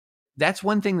that's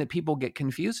one thing that people get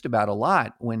confused about a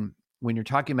lot when you're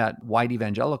talking about white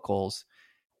evangelicals.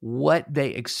 What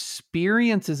they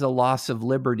experience as a loss of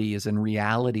liberty is in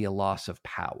reality a loss of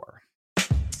power. Do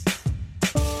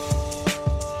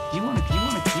you want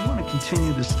to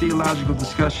continue this theological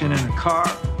discussion in a car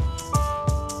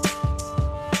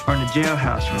or in a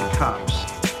jailhouse from the cops?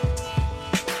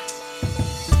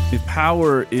 If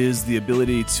power is the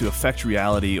ability to affect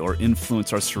reality or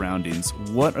influence our surroundings,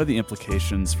 what are the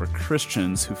implications for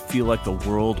Christians who feel like the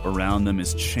world around them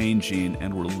is changing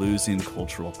and we're losing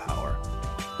cultural power?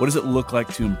 What does it look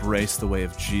like to embrace the way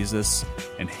of Jesus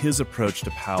and his approach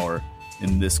to power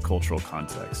in this cultural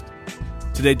context?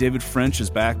 Today, David French is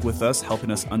back with us,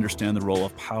 helping us understand the role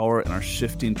of power in our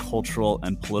shifting cultural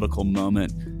and political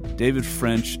moment. David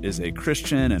French is a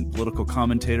Christian and political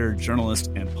commentator,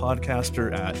 journalist, and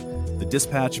podcaster at The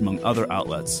Dispatch, among other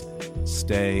outlets.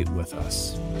 Stay with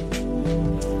us.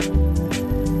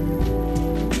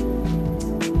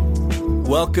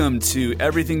 Welcome to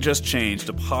Everything Just Changed,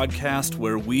 a podcast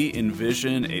where we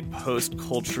envision a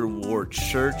post-culture war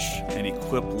church and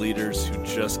equip leaders who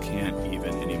just can't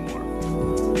even anymore.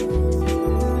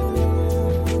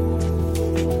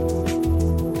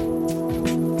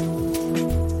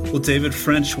 Well, David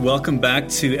French, welcome back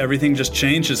to Everything Just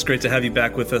Changed. It's great to have you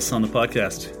back with us on the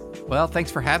podcast. Well,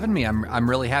 thanks for having me. I'm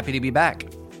really happy to be back.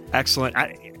 Excellent.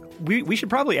 We should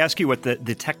probably ask you what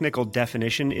the technical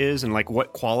definition is and like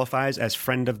what qualifies as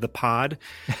friend of the pod,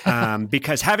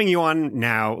 because having you on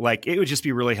now, like it would just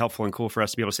be really helpful and cool for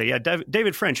us to be able to say, yeah,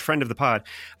 David French, friend of the pod.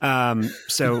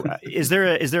 So is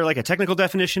there like a technical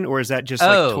definition, or is that just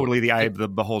like totally the eye of the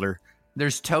beholder?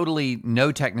 There's totally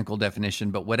no technical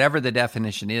definition, but whatever the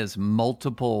definition is,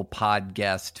 multiple pod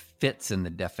guest fits in the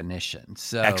definition.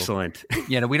 So excellent.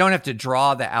 We don't have to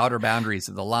draw the outer boundaries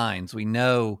of the lines. We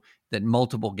know that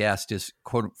multiple guest is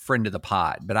quote friend of the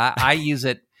pod, but I use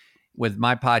it with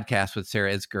my podcast with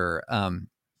Sarah Itzger.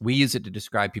 We use it to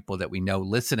describe people that we know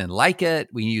listen and like it.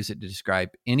 We use it to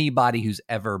describe anybody who's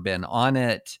ever been on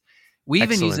it. We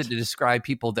even use it to describe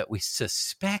people that we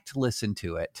suspect listen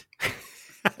to it.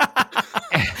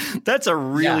 That's a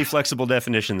really flexible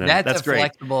definition then. That's great.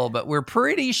 Flexible, but we're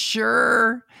pretty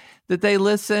sure that they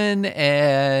listen.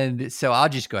 And so I'll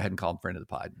just go ahead and call them friend of the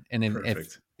pod. And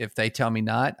if they tell me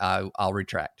not, I'll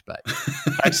retract. But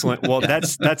excellent. Well,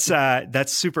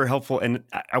 that's super helpful. And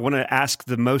I want to ask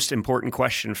the most important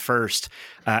question first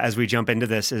as we jump into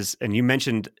this is, and you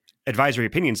mentioned Advisory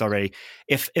Opinions already.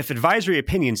 If Advisory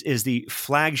Opinions is the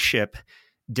flagship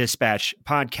Dispatch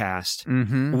podcast,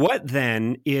 what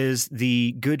then is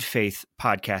the Good Faith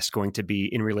podcast going to be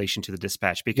in relation to the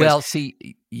Dispatch? Because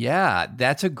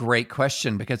that's a great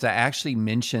question, because I actually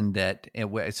mentioned that.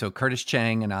 So Curtis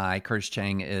Chang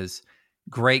is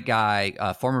great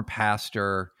guy, former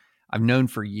pastor I've known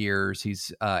for years.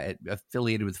 He's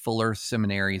affiliated with Fuller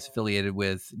Seminary. He's affiliated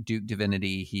with Duke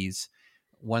Divinity. He's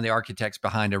one of the architects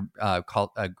behind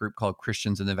a group called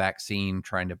Christians in the Vaccine,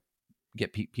 trying to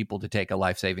get people to take a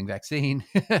life-saving vaccine.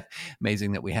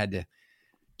 Amazing that we had to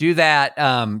do that,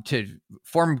 to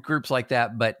form groups like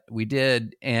that, but we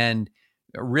did, and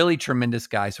a really tremendous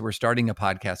guy. So we're starting a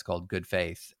podcast called Good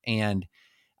Faith, and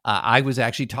I was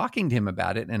actually talking to him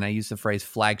about it, and I used the phrase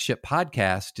flagship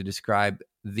podcast to describe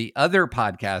the other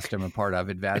podcast I'm a part of,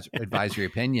 Advisory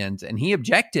Opinions, and he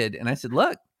objected, and I said,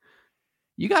 look,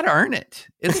 you got to earn it.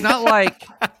 It's not like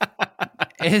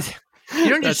you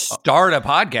don't just start a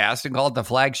podcast and call it the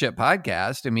flagship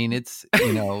podcast. I mean, it's,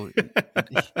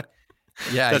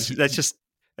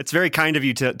 it's very kind of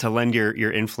you to lend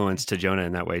your influence to Jonah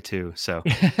in that way too. So,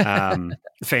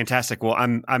 fantastic. Well,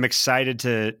 I'm excited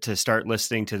to start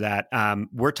listening to that.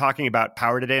 We're talking about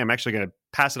power today. I'm actually going to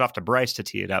pass it off to Bryce to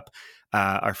tee it up.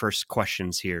 Our first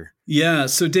questions here. Yeah.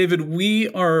 So, David, we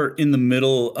are in the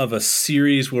middle of a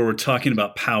series where we're talking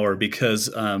about power because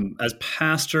as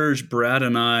pastors, Brad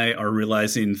and I are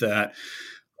realizing that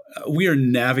we are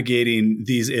navigating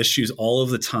these issues all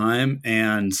of the time,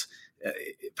 and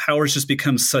power has just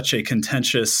become such a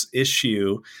contentious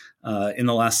issue in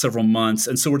the last several months.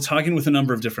 And so we're talking with a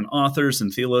number of different authors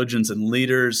and theologians and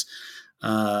leaders.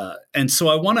 And so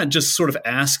I want to just sort of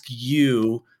ask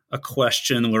you a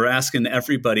question. We're asking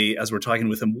everybody as we're talking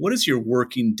with them, what is your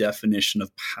working definition of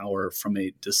power from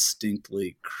a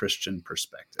distinctly Christian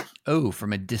perspective? Oh,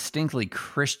 from a distinctly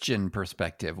Christian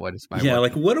perspective, what is my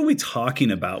like what are we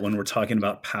talking about when we're talking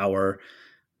about power?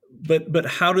 But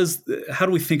how do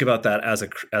we think about that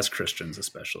as Christians,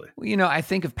 especially? Well, I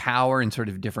think of power in sort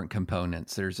of different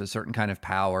components. There's a certain kind of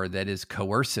power that is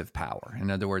coercive power.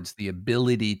 In other words, the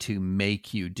ability to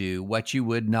make you do what you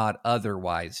would not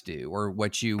otherwise do, or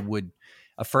what you would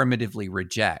affirmatively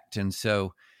reject. And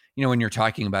so when you're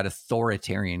talking about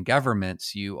authoritarian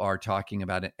governments, you are talking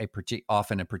about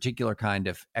often a particular kind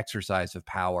of exercise of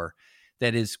power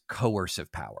that is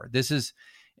coercive power. This is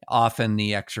often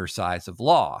the exercise of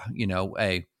law.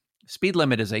 A speed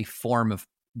limit is a form of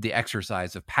the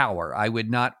exercise of power. I would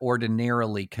not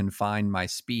ordinarily confine my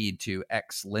speed to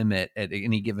X limit at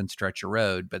any given stretch of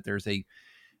road, but there's a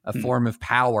form of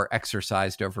power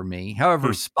exercised over me, however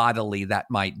spottily that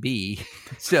might be.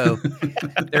 So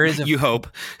there is you hope.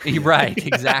 Right,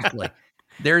 exactly.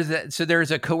 There's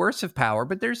a coercive power,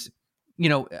 but there's,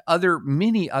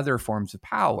 many other forms of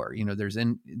power.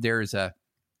 There's a,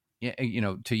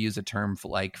 to use a term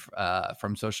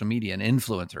from social media, an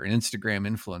influencer, an Instagram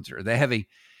influencer. They have a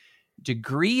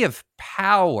degree of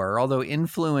power, although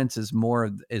influence is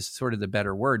sort of the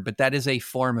better word, but that is a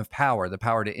form of power, the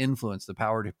power to influence, the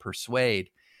power to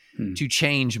persuade, to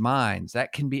change minds.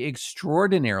 That can be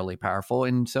extraordinarily powerful,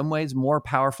 in some ways more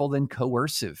powerful than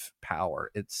coercive power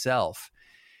itself.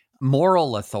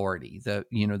 Moral authority,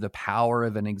 the power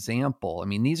of an example. I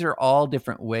mean, these are all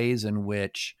different ways in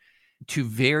which, to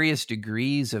various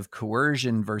degrees of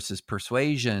coercion versus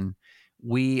persuasion,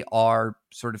 we are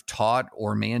sort of taught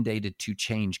or mandated to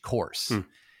change course.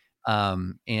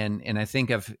 And I think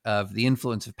of the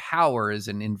influence of power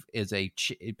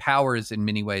power is in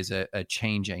many ways a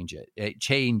change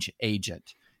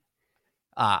agent.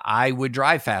 I would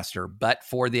drive faster, but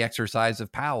for the exercise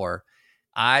of power.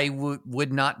 I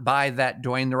would not buy that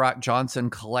Dwayne "The Rock" Johnson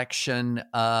collection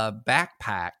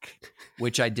backpack,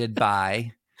 which I did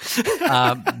buy.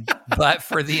 But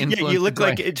for the influence, you look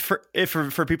like it,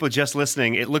 for people just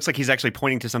listening, it looks like he's actually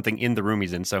pointing to something in the room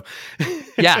he's in. So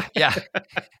yeah,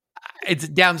 it's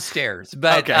downstairs.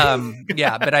 But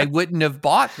okay. But I wouldn't have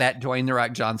bought that Dwayne "The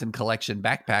Rock" Johnson collection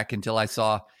backpack until I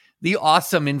saw the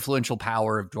awesome influential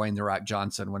power of Dwayne "The Rock"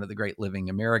 Johnson, one of the great living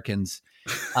Americans,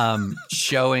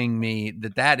 showing me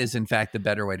that is in fact the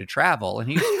better way to travel. And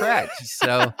he was correct.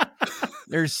 So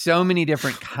there's so many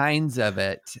different kinds of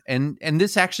it. And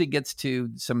this actually gets to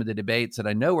some of the debates that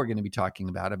I know we're going to be talking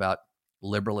about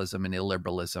liberalism and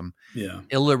illiberalism. Yeah.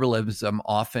 Illiberalism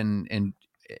often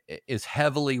is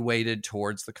heavily weighted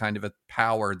towards the kind of a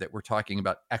power that we're talking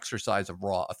about, exercise of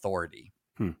raw authority.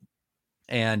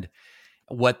 And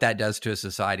what that does to a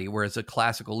society, whereas a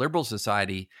classical liberal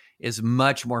society is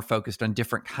much more focused on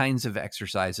different kinds of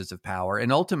exercises of power,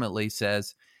 and ultimately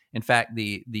says, in fact,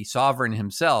 the sovereign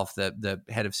himself, the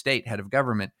head of state, head of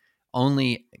government,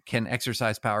 only can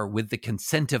exercise power with the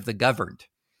consent of the governed.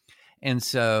 And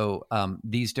so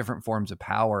these different forms of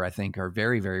power, I think, are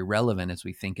very, very relevant as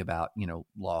we think about,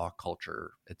 law,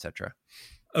 culture, etc.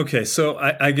 Okay, so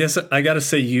I guess I got to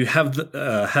say you have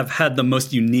had the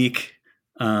most unique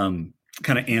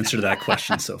kind of answer to that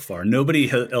question so far. Nobody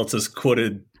else has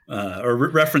quoted or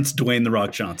referenced Dwayne "The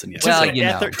Rock" Johnson yet.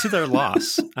 Well, to their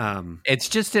loss. It's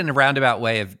just in a roundabout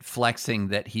way of flexing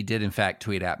that he did, in fact,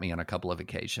 tweet at me on a couple of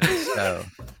occasions. So,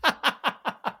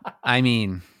 I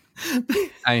mean,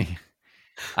 I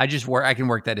can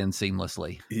work that in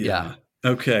seamlessly. Yeah.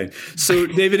 Okay. So,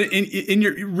 David, in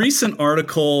your recent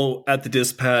article at the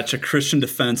Dispatch, A Christian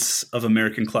Defense of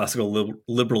American Classical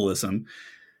Liberalism,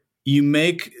 you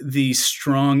make the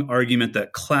strong argument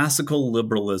that classical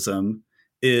liberalism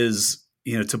is,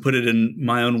 to put it in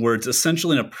my own words,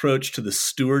 essentially an approach to the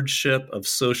stewardship of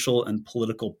social and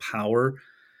political power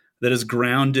that is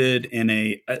grounded in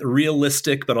a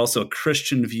realistic but also a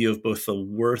Christian view of both the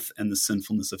worth and the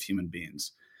sinfulness of human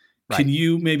beings. Right. Can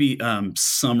you maybe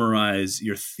summarize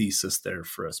your thesis there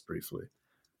for us briefly?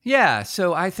 Yeah,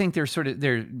 so I think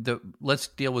let's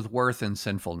deal with worth and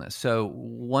sinfulness. So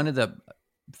one of the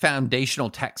foundational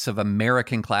texts of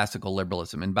American classical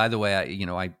liberalism, and by the way,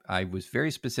 I was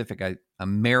very specific.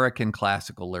 American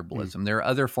classical liberalism. There are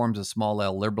other forms of small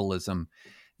L liberalism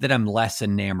that I'm less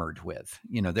enamored with.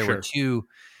 There were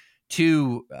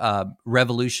two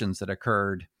revolutions that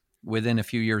occurred within a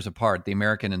few years apart, the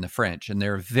American and the French, and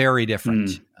they're very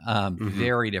different,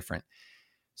 very different.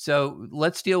 So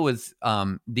let's deal with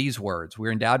these words.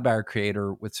 We're endowed by our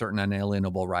Creator with certain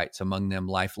unalienable rights, among them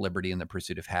life, liberty, and the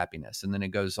pursuit of happiness. And then it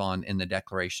goes on in the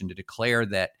Declaration to declare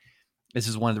that this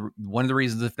is one of the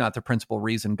reasons, if not the principal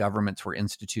reason, governments were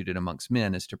instituted amongst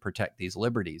men, is to protect these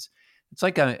liberties. It's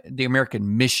like the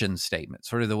American mission statement,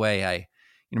 sort of the way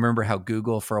remember how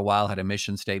Google for a while had a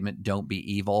mission statement: "Don't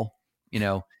be evil."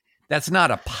 That's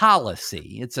not a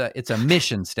policy; it's a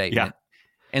mission statement. Yeah.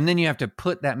 And then you have to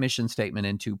put that mission statement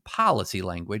into policy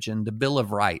language. And the Bill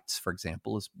of Rights, for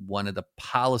example, is one of the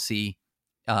policy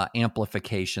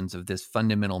amplifications of this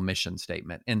fundamental mission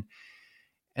statement.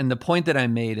 And the point that I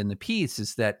made in the piece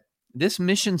is that this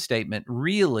mission statement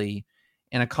really,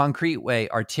 in a concrete way,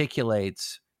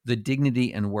 articulates the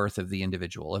dignity and worth of the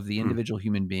individual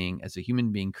human being as a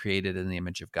human being created in the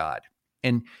image of God.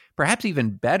 And perhaps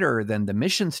even better than the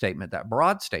mission statement, that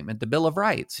broad statement, the Bill of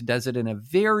Rights does it in a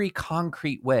very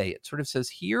concrete way. It sort of says,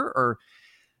 here are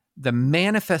the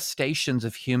manifestations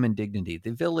of human dignity,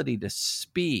 the ability to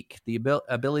speak, the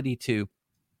ability to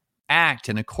act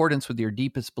in accordance with your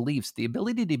deepest beliefs, the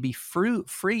ability to be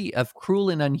free of cruel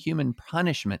and unhuman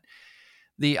punishment,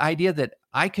 the idea that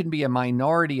I can be a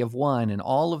minority of one and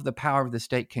all of the power of the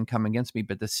state can come against me,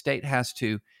 but the state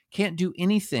can't do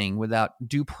anything without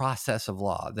due process of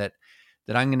law, that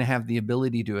I'm going to have the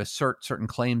ability to assert certain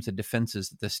claims and defenses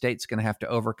that the state's going to have to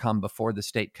overcome before the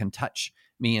state can touch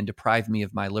me and deprive me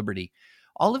of my liberty.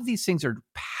 All of these things are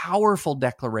powerful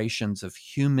declarations of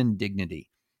human dignity.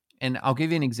 And I'll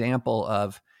give you an example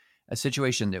of a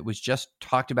situation that was just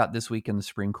talked about this week in the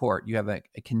Supreme Court. You have a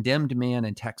condemned man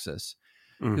in Texas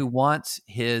who wants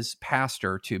his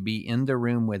pastor to be in the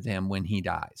room with him when he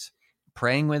dies,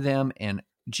 praying with him and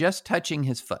just touching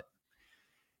his foot,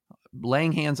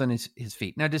 laying hands on his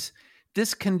feet. Now, does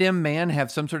this condemned man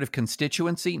have some sort of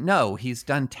constituency? No, he's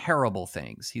done terrible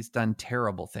things.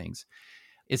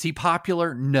 Is he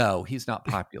popular? No, he's not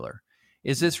popular.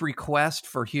 Is this request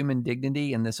for human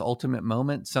dignity in this ultimate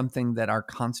moment something that our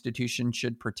Constitution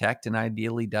should protect and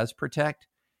ideally does protect?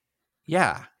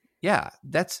 Yeah.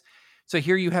 So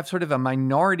here you have sort of a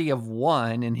minority of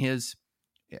one in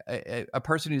a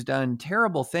person who's done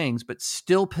terrible things, but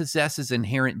still possesses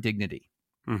inherent dignity.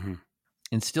 Mm-hmm.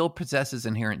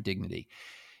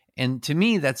 And to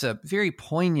me, that's a very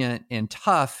poignant and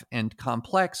tough and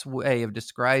complex way of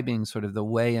describing sort of the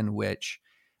way in which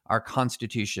our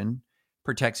Constitution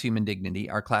protects human dignity.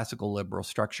 Our classical liberal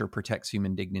structure protects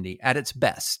human dignity at its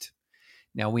best.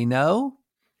 Now, we know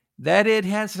that it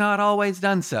has not always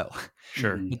done so.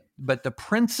 Sure. But the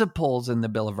principles in the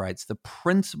Bill of Rights, the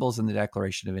principles in the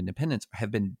Declaration of Independence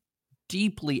have been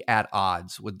deeply at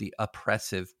odds with the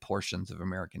oppressive portions of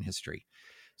American history.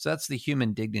 So that's the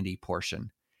human dignity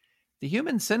portion. The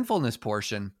human sinfulness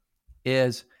portion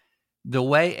is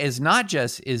not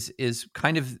just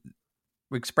kind of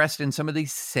expressed in some of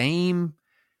these same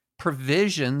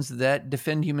provisions that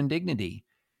defend human dignity.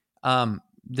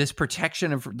 This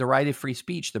protection of the right of free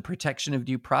speech, the protection of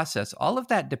due process, all of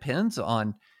that depends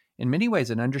on, in many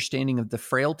ways, an understanding of the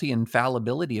frailty and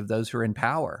fallibility of those who are in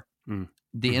power.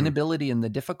 The inability and the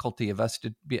difficulty of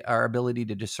our ability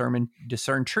to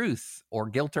discern truth or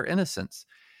guilt or innocence.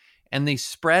 And the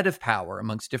spread of power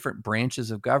amongst different branches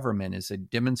of government is a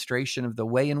demonstration of the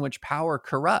way in which power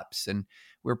corrupts, and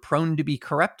we're prone to be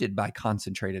corrupted by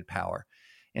concentrated power.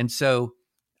 And so,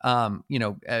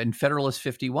 in Federalist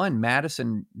 51,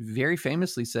 Madison very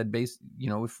famously said,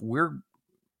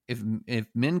 if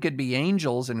men could be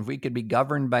angels and if we could be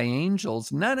governed by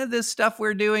angels, none of this stuff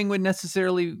we're doing would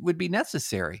be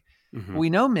necessary. We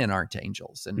know men aren't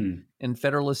angels. And in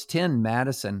Federalist 10,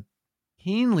 Madison,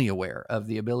 keenly aware of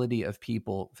the ability of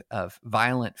people of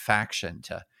violent faction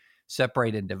to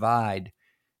separate and divide,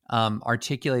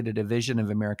 articulated a vision of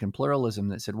American pluralism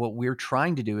that said, what we're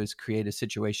trying to do is create a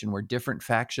situation where different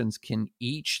factions can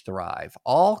each thrive,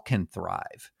 all can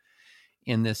thrive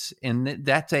in this. And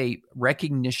that's a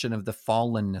recognition of the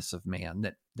fallenness of man,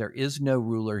 that there is no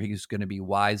ruler who's going to be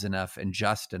wise enough and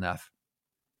just enough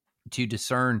to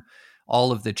discern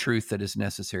all of the truth that is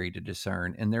necessary to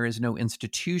discern. And there is no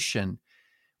institution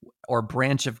or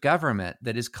branch of government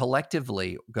that is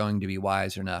collectively going to be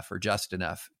wise enough or just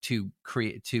enough to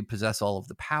possess all of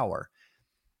the power.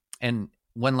 And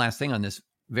one last thing on this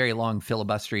very long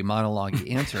filibustery monologue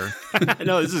answer.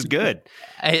 No, this is good.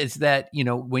 Is that,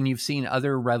 when you've seen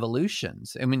other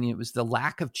revolutions, I mean, it was the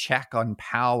lack of check on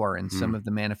power in some of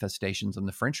the manifestations in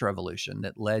the French Revolution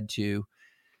that led to,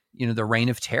 the reign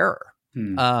of terror.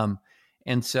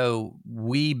 And so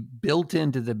we built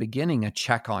into the beginning a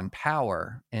check on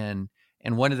power. And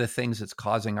one of the things that's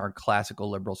causing our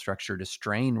classical liberal structure to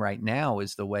strain right now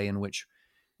is the way in which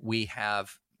we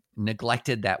have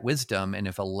neglected that wisdom and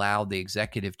have allowed the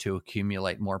executive to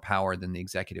accumulate more power than the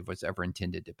executive was ever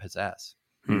intended to possess.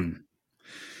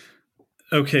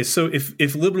 Okay, so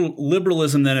if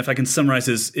liberalism, then, if I can summarize,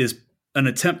 is an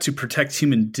attempt to protect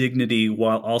human dignity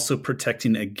while also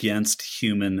protecting against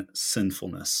human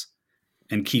sinfulness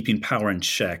and keeping power in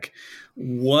check,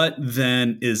 what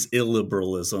then is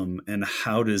illiberalism and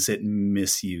how does it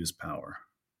misuse power?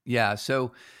 Yeah,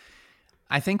 so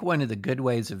I think one of the good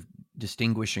ways of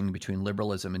distinguishing between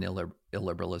liberalism and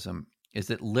illiberalism is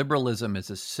that liberalism is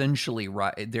essentially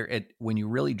right. When you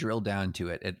really drill down to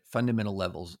it at fundamental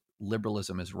levels,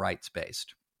 liberalism is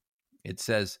rights-based. It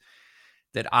says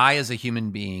that I, as a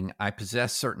human being, I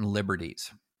possess certain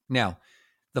liberties. Now,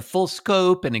 The full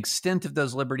scope and extent of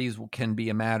those liberties can be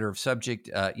a matter of subject,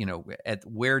 at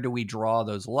where do we draw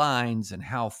those lines and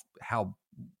how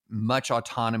much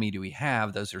autonomy do we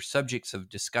have? Those are subjects of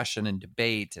discussion and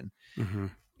debate, and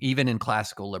even in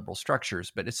classical liberal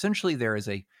structures. But essentially, there is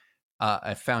a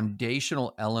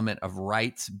foundational element of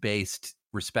rights-based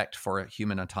respect for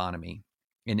human autonomy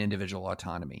and individual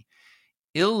autonomy.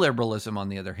 Illiberalism, on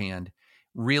the other hand,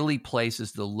 really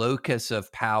places the locus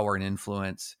of power and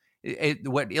influence.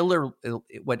 What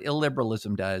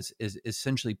illiberalism does is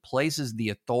essentially places the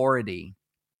authority,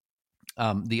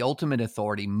 the ultimate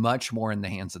authority, much more in the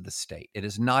hands of the state. It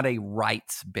is not a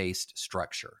rights-based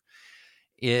structure.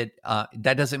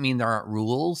 That doesn't mean there aren't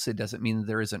rules. It doesn't mean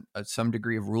there isn't some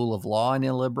degree of rule of law in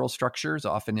illiberal structures.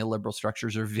 Often illiberal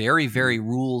structures are very, very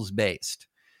rules-based.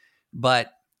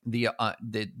 But the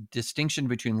distinction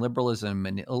between liberalism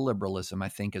and illiberalism, I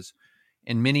think, is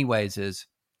in many ways is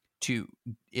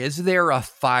there a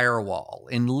firewall?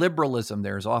 In liberalism,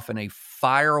 there is often a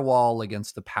firewall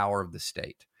against the power of the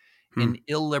state. In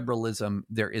illiberalism,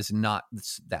 there is not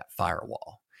that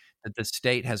firewall. That the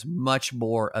state has much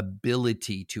more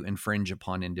ability to infringe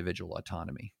upon individual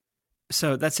autonomy.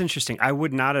 So that's interesting. I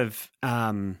would have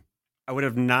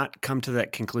not come to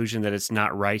that conclusion that it's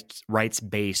not rights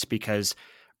based, because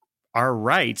our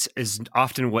rights is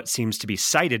often what seems to be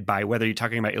cited by, whether you're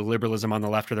talking about illiberalism on the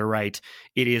left or the right.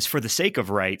 It is for the sake of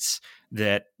rights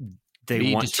that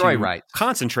they want to rights.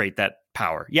 Concentrate that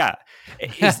power. Yeah.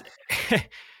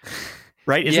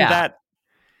 Right? Isn't that?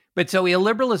 But so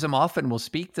illiberalism often will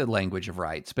speak the language of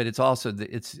rights, but it's also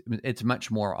it's much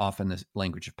more often the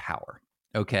language of power.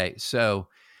 Okay, so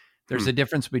there's a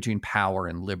difference between power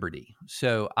and liberty.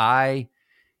 So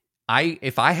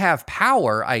if I have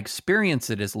power, I experience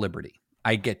it as liberty.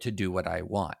 I get to do what I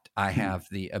want. I have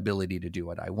the ability to do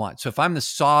what I want. So if I'm the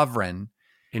sovereign,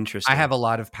 I have a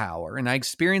lot of power, and I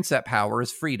experience that power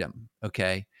as freedom.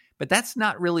 Okay. But that's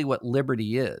not really what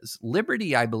liberty is.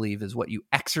 Liberty, I believe, is what you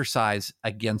exercise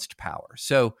against power.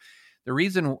 So the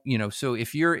reason, so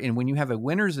if when you have a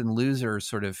winners and losers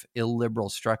sort of illiberal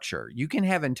structure, you can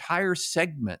have entire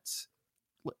segments.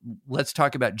 Let's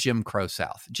talk about Jim Crow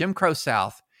South. Jim Crow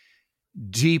South,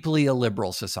 deeply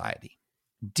illiberal society,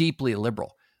 deeply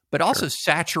illiberal, but also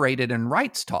saturated in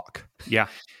rights talk. Yeah.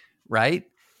 Right?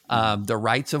 The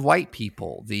rights of white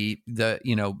people, the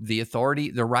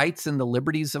authority, the rights and the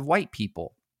liberties of white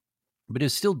people, but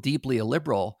it's still deeply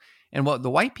illiberal. And what the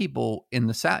white people in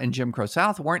the South, in Jim Crow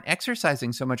South, weren't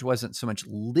exercising wasn't so much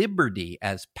liberty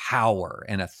as power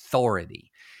and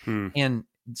authority. And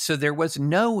so there was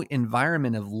no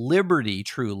environment of liberty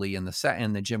truly in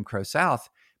the Jim Crow South,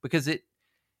 because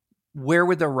where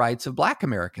were the rights of Black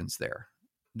Americans there?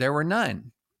 There were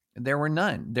none. They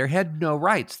had no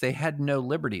rights. They had no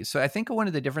liberties. So I think one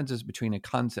of the differences between a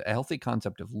healthy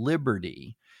concept of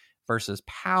liberty versus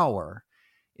power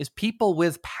is people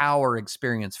with power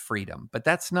experience freedom, but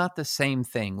that's not the same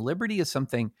thing. Liberty as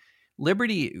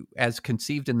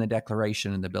conceived in the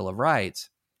Declaration and the Bill of Rights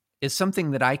is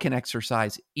something that I can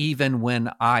exercise even when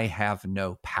I have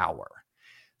no power.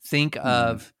 Think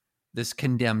of this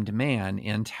condemned man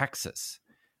in Texas.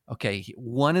 Okay,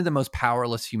 one of the most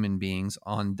powerless human beings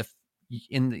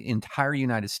in the entire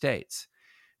United States,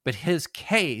 but his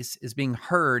case is being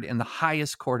heard in the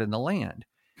highest court in the land.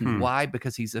 Why?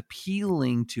 Because he's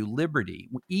appealing to liberty,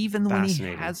 even when he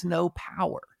has no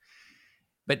power.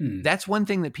 But that's one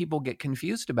thing that people get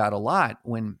confused about a lot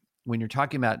when you're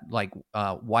talking about like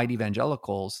white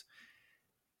evangelicals.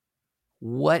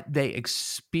 What they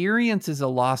experience as a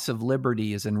loss of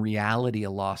liberty is in reality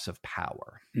a loss of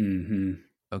power.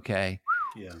 Okay.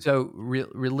 Yeah. So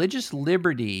religious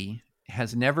liberty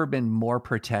has never been more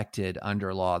protected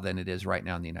under law than it is right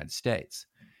now in the United States.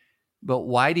 But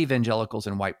white evangelicals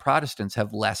and white Protestants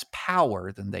have less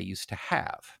power than they used to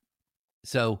have.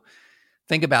 So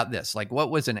think about this. Like, what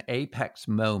was an apex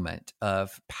moment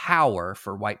of power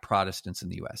for white Protestants in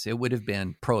the U.S.? It would have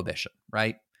been prohibition,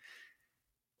 right?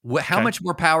 How much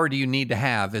more power do you need to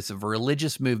have as a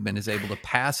religious movement is able to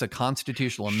pass a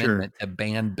constitutional amendment to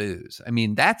ban booze? I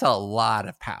mean, that's a lot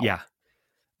of power. Yeah.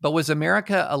 But was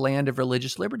America a land of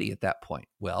religious liberty at that point?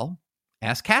 Well,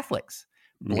 ask Catholics.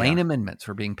 Blaine amendments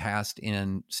were being passed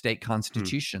in state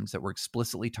constitutions that were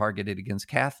explicitly targeted against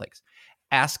Catholics.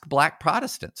 Ask Black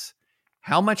Protestants.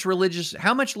 How much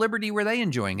liberty were they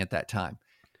enjoying at that time?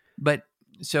 But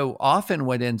so often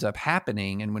what ends up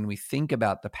happening, and when we think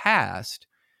about the past,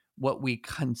 what we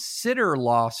consider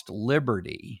lost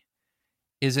liberty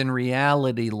is in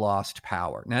reality lost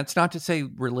power. Now, it's not to say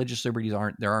religious liberties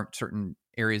there aren't certain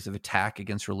areas of attack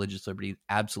against religious liberty.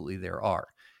 Absolutely there are.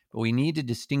 But we need to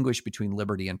distinguish between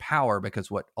liberty and power, because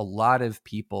what a lot of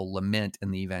people lament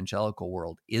in the evangelical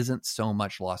world isn't so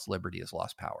much lost liberty as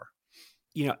lost power.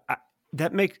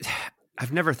 That makes...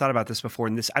 I've never thought about this before.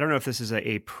 And I don't know if this is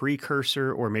a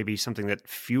precursor or maybe something that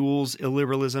fuels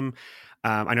illiberalism.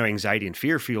 I know anxiety and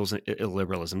fear fuels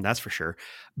illiberalism, that's for sure.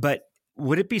 But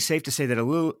would it be safe to say that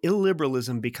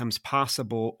illiberalism becomes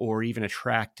possible or even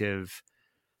attractive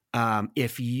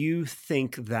if you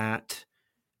think that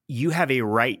you have a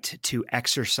right to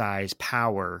exercise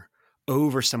power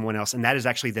over someone else, and that is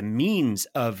actually the means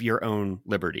of your own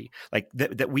liberty? Like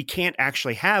that we can't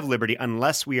actually have liberty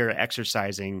unless we are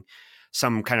exercising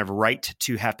some kind of right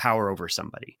to have power over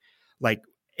somebody. Like,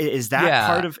 is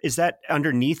that is that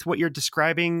underneath what you're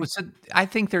describing? So I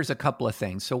think there's a couple of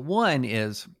things. So one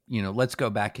is, let's go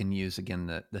back and use again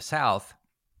the South.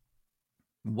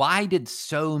 Why did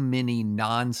so many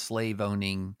non-slave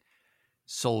owning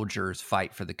soldiers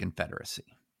fight for the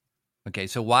Confederacy? Okay,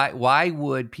 so why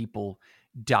would people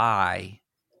die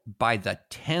by the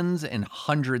tens and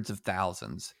hundreds of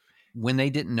thousands when they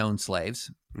didn't own slaves?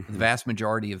 The vast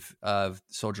majority of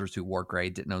soldiers who wore gray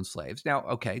didn't own slaves. Now,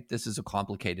 okay, this is a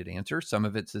complicated answer. Some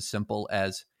of it's as simple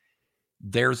as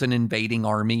there's an invading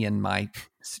army in my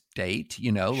state,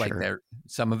 like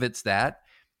some of it's that,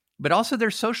 but also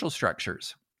there's social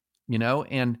structures,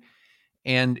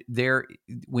 and there,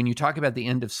 when you talk about the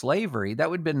end of slavery, that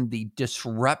would have been the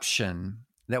disruption,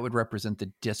 that would represent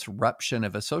the disruption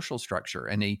of a social structure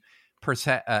and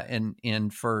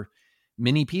and for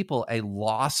many people, a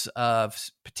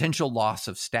potential loss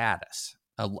of status,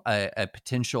 a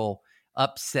potential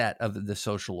upset of the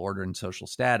social order and social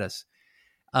status.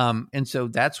 And so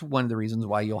that's one of the reasons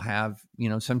why you'll have,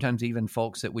 sometimes even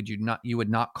folks that you would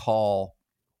not call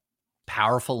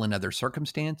powerful in other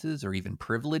circumstances or even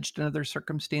privileged in other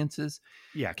circumstances.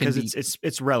 Yeah, because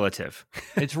it's relative.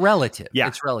 It's relative. Yeah,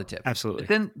 it's relative.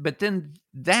 Absolutely. But then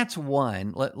that's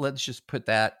one. Let's just put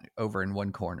that over in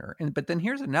one corner. But then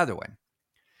here's another one.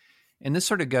 And this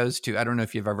sort of goes to, I don't know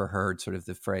if you've ever heard sort of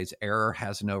the phrase "error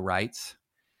has no rights."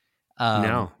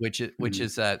 No, which is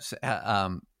it's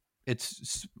a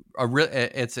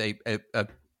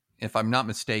if I'm not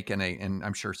mistaken, and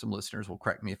I'm sure some listeners will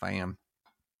correct me if I am,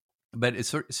 but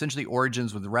it's essentially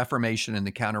origins with the Reformation and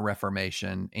the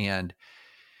Counter-Reformation. And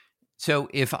so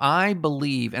if I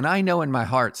believe, and I know in my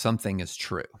heart something is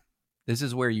true, this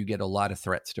is where you get a lot of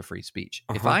threats to free speech.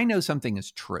 If I know something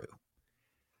is true,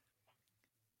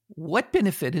 what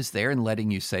benefit is there in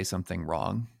letting you say something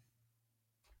wrong?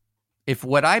 If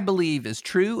what I believe is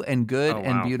true and good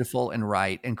and beautiful and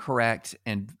right and correct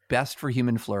and best for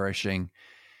human flourishing,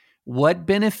 what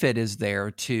benefit is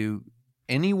there to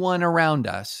anyone around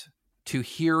us to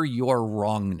hear your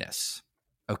wrongness?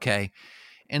 Okay.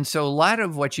 And so a lot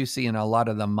of what you see in a lot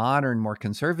of the modern, more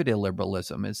conservative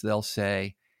liberalism is they'll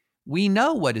say, we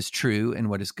know what is true and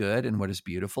what is good and what is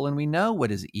beautiful, and we know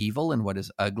what is evil and what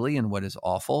is ugly and what is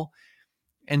awful.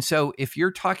 And so if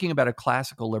you're talking about a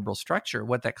classical liberal structure,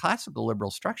 what that classical liberal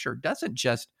structure doesn't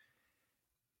just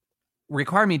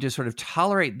require me to sort of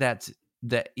tolerate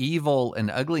the evil and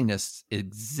ugliness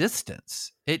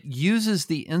existence. It uses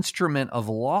the instrument of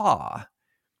law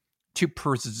to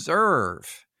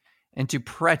preserve and to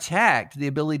protect the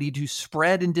ability to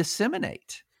spread and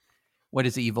disseminate what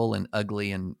is evil and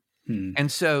ugly. And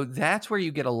so that's where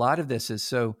you get a lot of this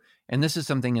and this is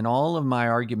something in all of my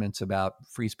arguments about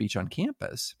free speech on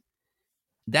campus.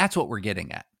 That's what we're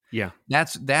getting at. Yeah.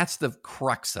 That's the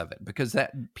crux of it, because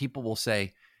that people will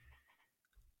say,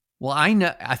 well, I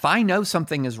know if I know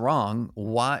something is wrong,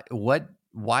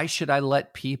 why should I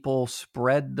let people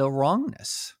spread the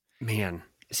wrongness? Man,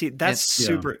 see, that's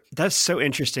so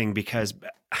interesting, because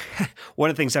one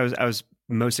of the things I was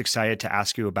most excited to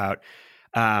ask you about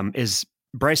is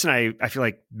Bryce and I feel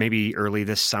like maybe early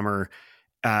this summer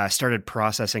started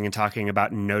processing and talking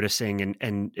about noticing,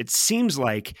 and it seems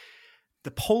like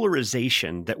the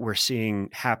polarization that we're seeing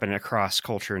happen across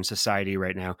culture and society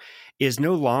right now is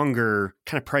no longer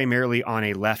kind of primarily on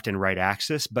a left and right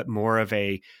axis, but more of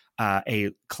a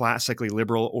classically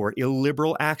liberal or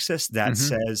illiberal axis that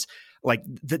says, like,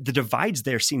 the divides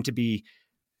there seem to be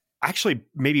actually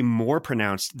maybe more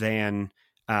pronounced than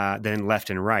left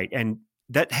and right. And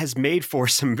that has made for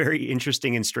some very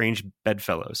interesting and strange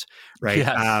bedfellows, right?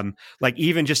 Yes. Like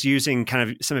even just using kind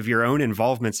of some of your own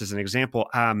involvements as an example.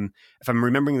 If I'm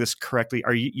remembering this correctly,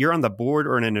 you're on the board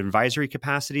or in an advisory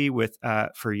capacity with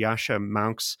for Yasha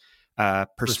Mounk's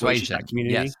persuasion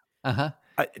community, yes.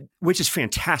 Which is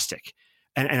fantastic,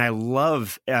 and I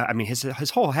love. I mean, his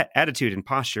whole attitude and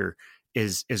posture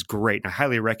is great, and I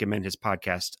highly recommend his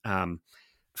podcast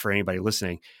for anybody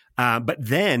listening. But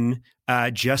then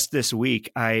just this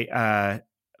week, I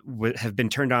have been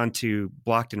turned on to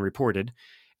Blocked and Reported,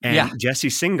 and Yeah. Jesse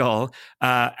Singal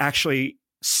actually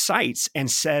cites and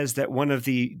says that one of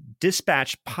the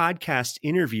Dispatch podcast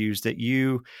interviews that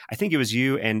I think it was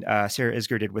you and Sarah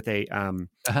Isger did with a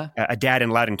dad in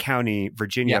Loudoun County,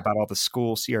 Virginia, about all the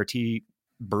school CRT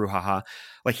brouhaha.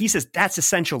 Like he says, that's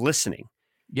essential listening.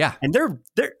 Yeah. And they're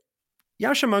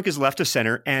Yasha Monk is left of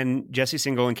center, and Jesse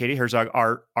Singal and Katie Herzog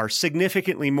are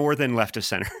significantly more than left of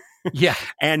center. Yeah.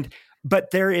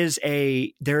 But there is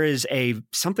a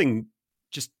something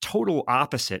just total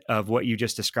opposite of what you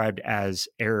just described as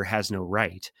error has no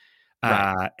right.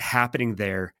 Happening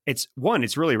there. It's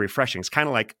really refreshing. It's kind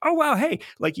of like, oh wow, hey,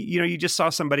 like you just saw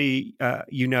somebody at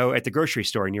the grocery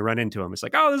store and you run into them. It's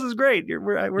like, oh, this is great.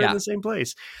 We're in the same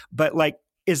place. But like,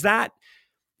 is that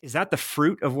the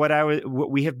fruit of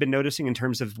what we have been noticing in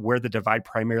terms of where the divide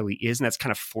primarily is, and that's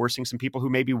kind of forcing some people who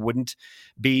maybe wouldn't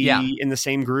be in the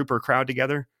same group or crowd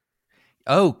together?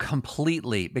 Oh,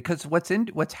 completely. Because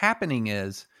what's happening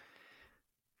is,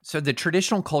 so the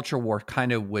traditional culture war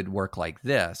kind of would work like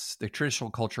this. The traditional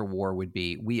culture war would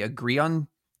be, we agree on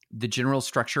the general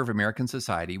structure of American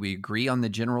society. We agree on the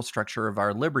general structure of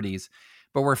our liberties,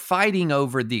 but we're fighting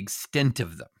over the extent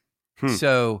of them.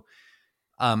 So,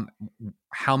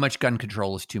 how much gun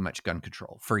control is too much gun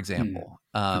control, for example?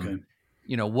 Okay.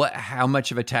 How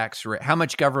much of a tax rate, how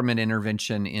much government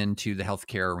intervention into the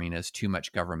healthcare arena is too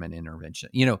much government intervention?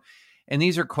 And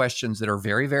these are questions that are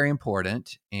very, very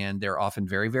important, and they're often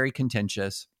very, very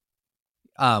contentious.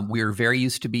 We're very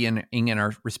used to being in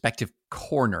our respective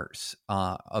corners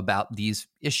about these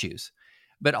issues,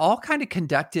 but all kind of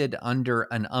conducted under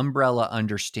an umbrella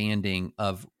understanding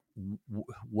of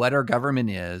what our government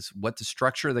is, what the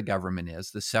structure of the government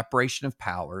is, the separation of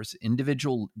powers,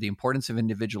 the importance of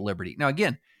individual liberty. Now,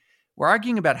 again, we're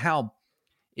arguing about how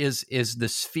is the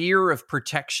sphere of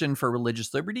protection for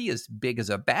religious liberty as big as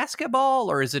a basketball,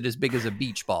 or is it as big as a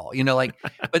beach ball?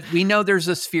 But we know there's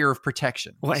a sphere of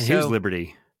protection. Well, and here's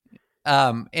liberty.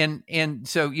 And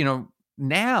so,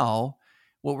 now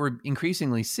what we're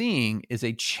increasingly seeing is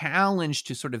a challenge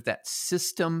to sort of that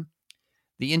system,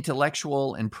 the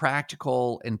intellectual and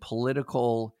practical and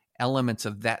political elements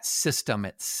of that system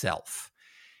itself.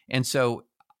 And so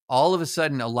all of a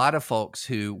sudden, a lot of folks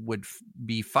who would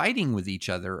be fighting with each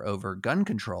other over gun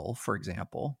control, for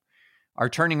example, are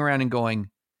turning around and going,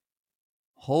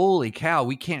 holy cow,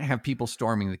 we can't have people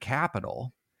storming the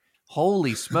Capitol.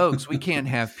 Holy smokes, we can't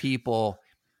have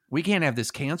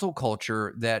this cancel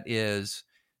culture that is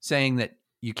saying that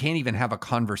you can't even have a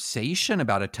conversation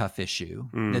about a tough issue,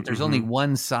 that there's only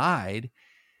one side.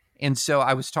 And so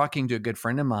I was talking to a good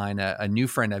friend of mine, a new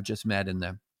friend I've just met in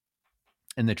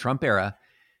the Trump era,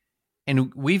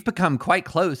 and we've become quite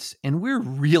close, and we're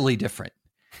really different.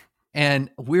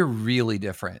 And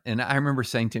I remember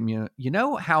saying to him, you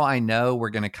know how I know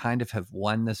we're going to kind of have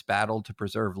won this battle to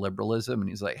preserve liberalism? And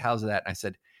he's like, how's that? And I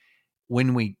said,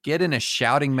 when we get in a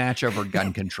shouting match over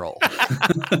gun control.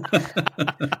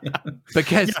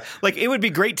 Because like it would be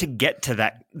great to get to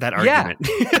that argument.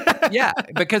 Yeah,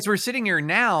 because we're sitting here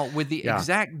now with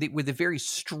with the very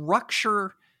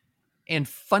structure and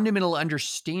fundamental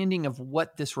understanding of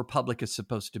what this republic is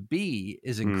supposed to be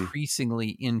is increasingly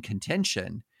in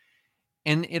contention.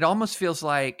 And it almost feels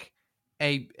like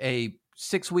a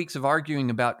 6 weeks of arguing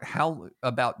about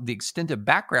the extent of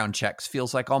background checks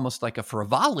feels like almost like a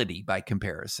frivolity by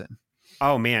comparison.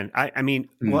 Oh man. I mean,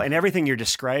 well, and everything you're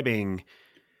describing,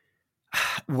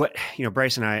 what,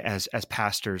 Bryce and I, as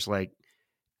pastors, like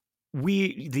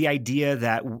the idea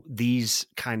that these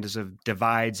kinds of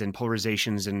divides and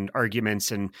polarizations and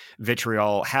arguments and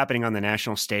vitriol happening on the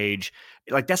national stage,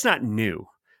 like that's not new.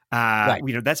 Right.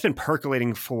 That's been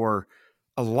percolating for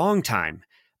a long time.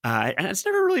 And it's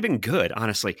never really been good,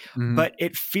 honestly. But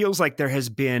it feels like there has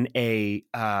been a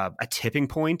tipping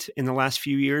point in the last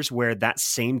few years where that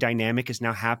same dynamic is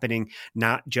now happening,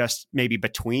 not just maybe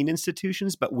between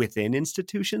institutions, but within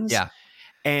institutions. Yeah.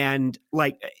 And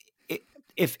like,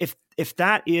 if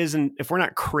that isn't, if we're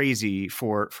not crazy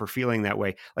for feeling that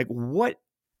way, like what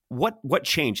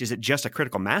changed? Is it just a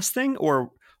critical mass thing, or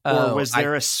was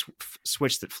there a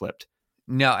switch that flipped?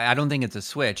 No, I don't think it's a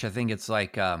switch. I think it's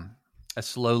like a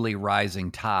slowly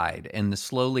rising tide, and the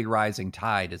slowly rising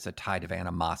tide is a tide of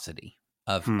animosity,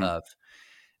 of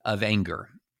anger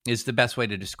is the best way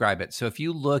to describe it. So if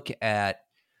you look at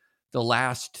the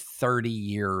last 30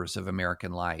 years of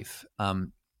American life,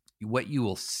 what you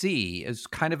will see is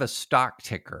kind of a stock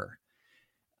ticker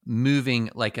moving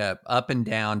like a up and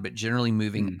down, but generally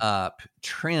moving up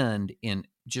trend in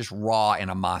just raw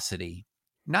animosity,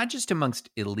 not just amongst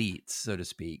elites, so to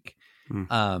speak,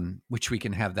 which we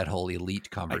can have that whole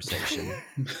elite conversation,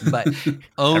 but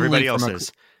only everybody else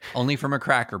is. Only from a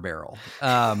Cracker Barrel.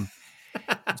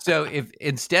 So if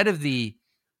instead of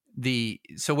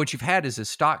so what you've had is a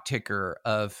stock ticker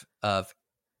of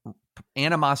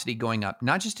animosity going up,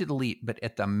 not just at elite, but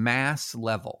at the mass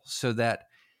level, so that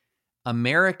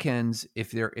Americans,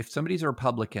 if somebody's a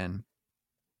Republican,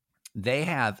 they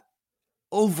have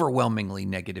overwhelmingly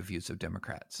negative views of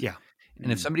Democrats. Yeah.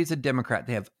 And if somebody's a Democrat,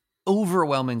 they have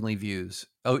overwhelmingly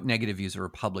negative views of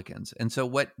Republicans. And so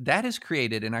what that has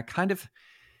created, and I kind of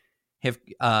have,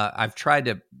 I've tried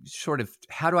to sort of,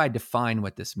 how do I define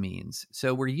what this means?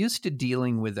 So we're used to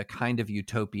dealing with a kind of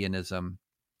utopianism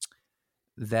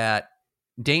that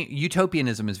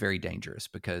utopianism is very dangerous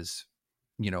because,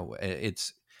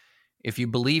 it's, if you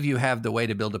believe you have the way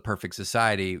to build a perfect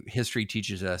society, history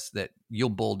teaches us that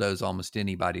you'll bulldoze almost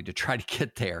anybody to try to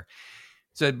get there.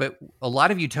 So, but a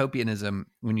lot of utopianism,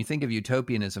 when you think of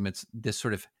utopianism, it's this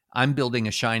sort of, I'm building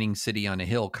a shining city on a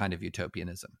hill kind of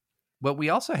utopianism. What we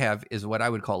also have is what I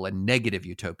would call a negative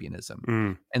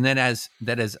utopianism. And then as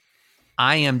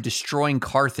I am destroying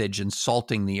Carthage and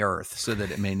salting the earth so that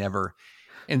it may never.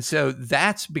 And so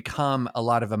that's become a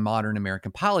lot of a modern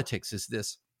American politics, is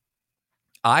this,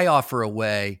 I offer a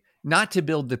way not to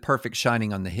build the perfect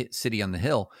shining on the city on the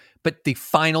hill, but the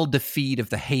final defeat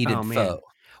of the hated foe.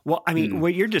 Well, I mean,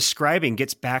 what you're describing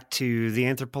gets back to the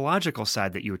anthropological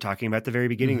side that you were talking about at the very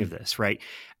beginning of this, right?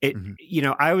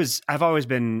 I've always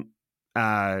been,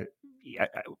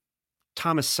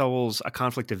 Thomas Sowell's A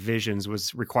Conflict of Visions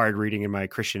was required reading in my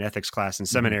Christian ethics class in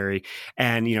seminary.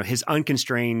 And, his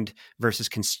unconstrained versus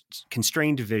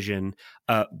constrained vision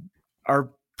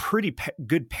are pretty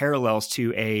good parallels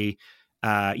to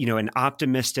an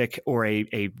optimistic or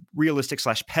a realistic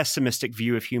 / pessimistic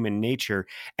view of human nature.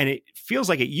 And it feels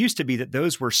like it used to be that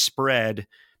those were spread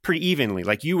pretty evenly.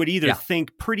 Like you would either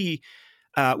think pretty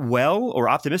well or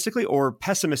optimistically or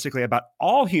pessimistically about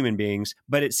all human beings.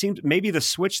 But it seemed maybe the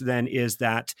switch then is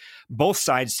that both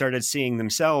sides started seeing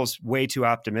themselves way too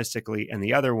optimistically and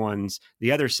the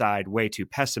other side way too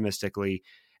pessimistically.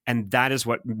 And that is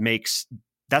what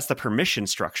that's the permission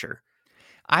structure.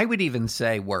 I would even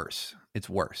say worse. It's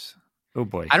worse. Oh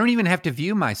boy. I don't even have to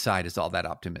view my side as all that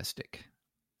optimistic.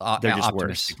 They're just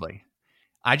optimistically. Worse.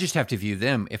 I just have to view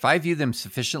them. If I view them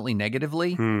sufficiently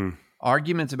negatively,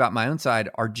 arguments about my own side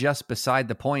are just beside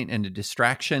the point and a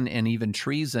distraction and even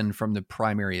treason from the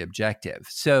primary objective.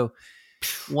 So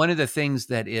one of the things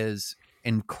that is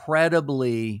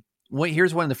incredibly,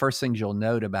 here's one of the first things you'll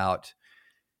note about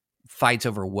fights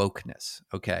over wokeness.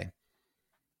 Okay.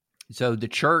 So the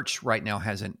church right now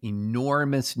has an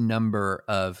enormous number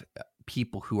of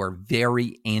people who are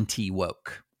very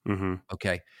anti-woke.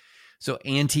 Okay. So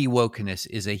anti-wokeness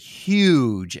is a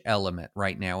huge element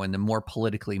right now in the more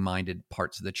politically minded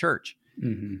parts of the church.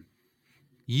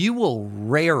 You will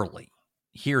rarely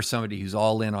hear somebody who's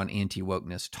all in on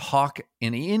anti-wokeness talk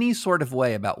in any sort of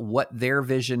way about what their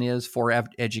vision is for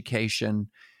education,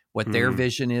 what their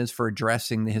vision is for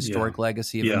addressing the historic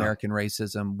legacy of American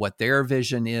racism, what their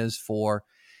vision is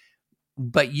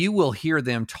but you will hear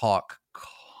them talk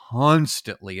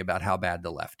constantly about how bad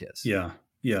the left is.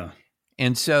 Yeah.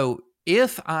 And so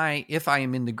if I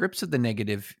am in the grips of the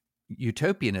negative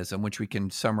utopianism, which we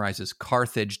can summarize as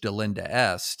Carthage delenda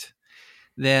est,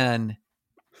 then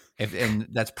and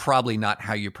that's probably not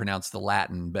how you pronounce the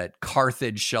Latin, but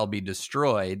Carthage shall be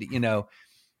destroyed,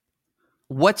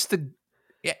 what's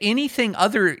any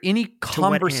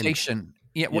conversation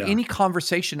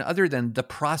other than the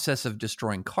process of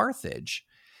destroying Carthage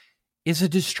is a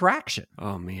distraction.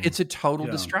 Oh man. It's a total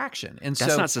distraction. And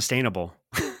that's not sustainable.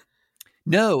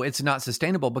 No, it's not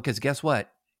sustainable because guess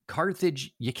what?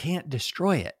 Carthage, you can't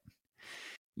destroy it.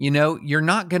 You're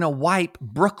not going to wipe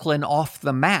Brooklyn off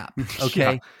the map.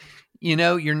 Okay.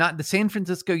 You're not, the San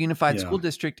Francisco Unified School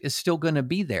District is still going to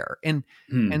be there. And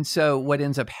so what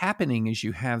ends up happening is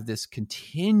you have this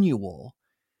continual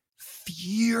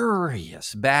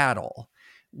furious battle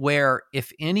where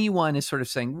if anyone is sort of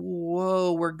saying,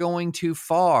 whoa, we're going too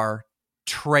far,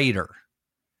 traitor.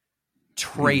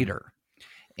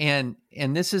 And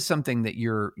this is something that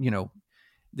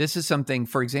this is something,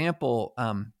 for example,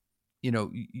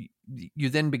 you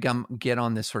then get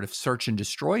on this sort of search and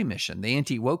destroy mission. The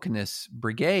anti-wokeness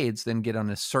brigades then get on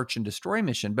a search and destroy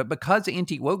mission. But because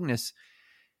anti-wokeness,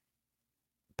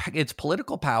 its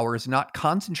political power is not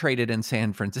concentrated in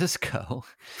San Francisco,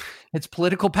 its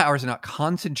political power is not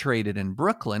concentrated in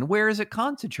Brooklyn. Where is it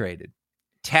concentrated?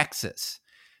 Texas,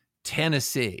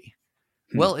 Tennessee.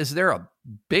 Well, is there a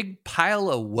big pile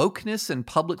of wokeness in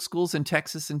public schools in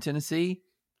Texas and Tennessee?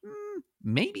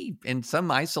 Maybe in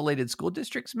some isolated school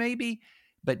districts, maybe,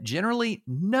 but generally,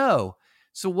 no.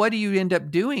 So what do you end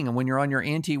up doing when you're on your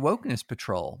anti-wokeness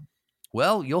patrol?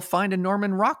 Well, you'll find a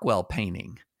Norman Rockwell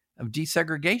painting of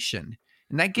desegregation.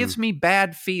 And that gives me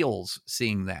bad feels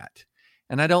seeing that.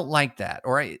 And I don't like that.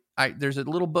 Or there's a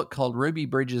little book called Ruby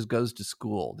Bridges Goes to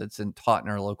School that's taught in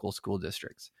our local school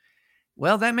districts.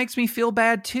 Well, that makes me feel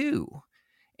bad too.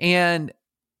 And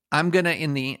I'm going to,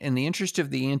 in the interest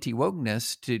of the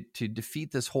anti-wokeness, to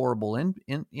defeat this horrible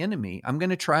enemy, I'm going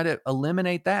to try to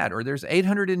eliminate that. Or there's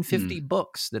 850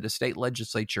 books that a state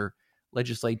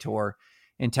legislator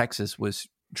in Texas was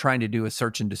trying to do a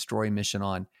search and destroy mission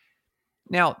on.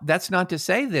 Now, that's not to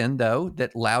say then, though,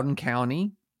 that Loudoun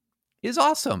County is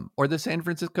awesome, or the San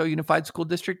Francisco Unified School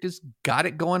District has got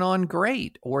it going on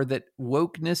great, or that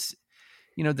wokeness,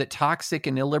 that toxic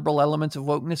and illiberal elements of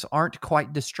wokeness aren't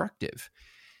quite destructive.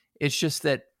 It's just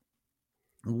that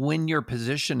when your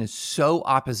position is so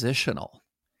oppositional,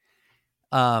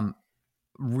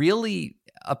 really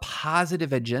a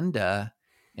positive agenda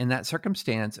in that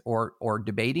circumstance, or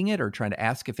debating it or trying to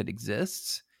ask if it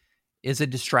exists, is a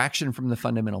distraction from the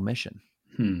fundamental mission.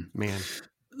 Man.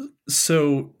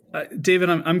 So, David,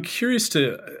 I'm curious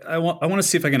I want to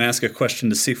see if I can ask a question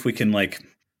to see if we can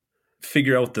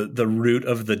figure out what the root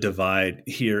of the divide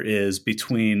here is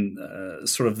between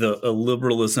sort of the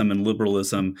liberalism and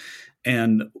liberalism.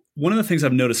 And one of the things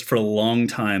I've noticed for a long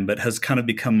time, but has kind of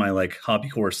become my hobby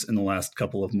horse in the last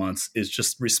couple of months, is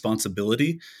just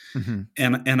responsibility. Mm-hmm.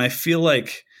 And I feel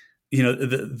like,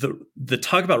 the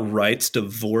talk about rights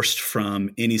divorced from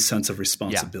any sense of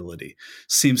responsibility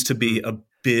seems to be a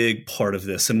big part of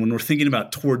this. And when we're thinking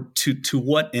about to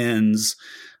what ends,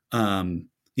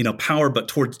 power, but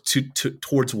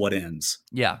towards what ends?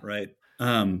 Yeah. Right.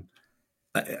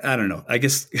 I don't know. I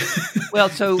guess. Well,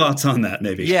 so thoughts on that,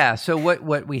 maybe. Yeah. So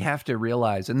what we have to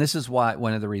realize, and this is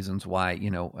one of the reasons why,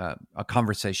 a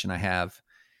conversation I have,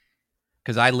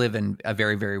 because I live in a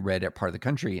very, very red part of the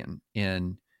country, and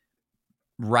in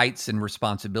rights and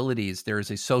responsibilities, there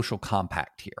is a social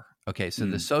compact here. Okay. So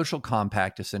the social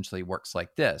compact essentially works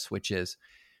like this, which is,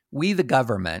 we, the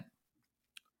government,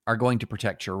 are going to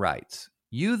protect your rights.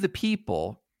 You, the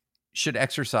people, should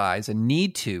exercise and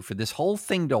need to, for this whole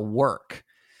thing to work,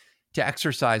 to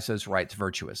exercise those rights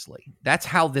virtuously. That's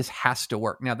how this has to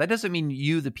work. Now, that doesn't mean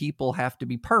you, the people, have to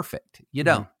be perfect. You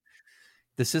don't.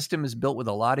 The system is built with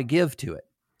a lot of give to it.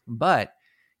 But,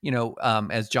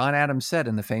 as John Adams said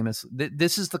in the famous,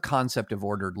 this is the concept of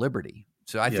ordered liberty.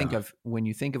 So I think when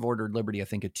you think of ordered liberty, I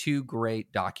think of two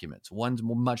great documents. One's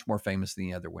much more famous than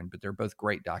the other one, but they're both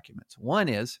great documents. One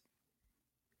is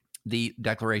the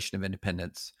Declaration of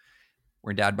Independence.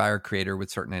 We're endowed by our Creator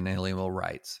with certain inalienable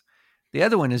rights. The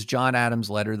other one is John Adams'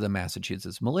 letter to the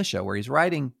Massachusetts militia, where he's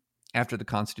writing after the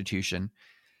Constitution.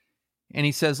 And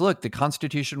he says, look, the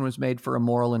Constitution was made for a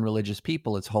moral and religious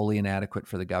people. It's wholly inadequate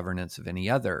for the governance of any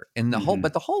other. And the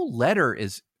whole letter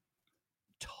is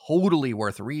totally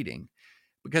worth reading,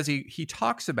 because he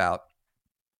talks about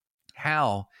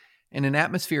how in an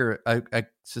atmosphere, a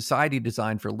society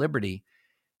designed for liberty,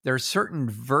 there are certain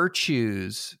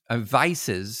virtues,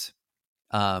 vices,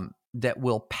 that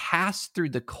will pass through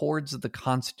the cords of the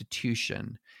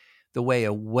Constitution the way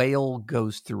a whale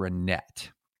goes through a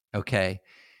net. Okay.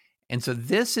 And so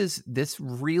this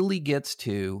really gets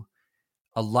to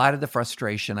a lot of the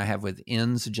frustration I have with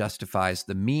ends justifies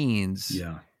the means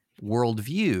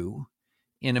worldview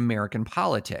in American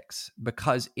politics,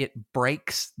 because it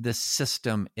breaks the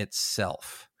system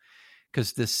itself.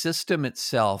 Because the system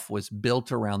itself was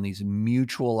built around these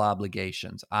mutual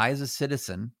obligations. I, as a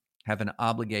citizen, have an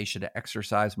obligation to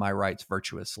exercise my rights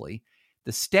virtuously.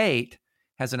 The state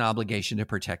has an obligation to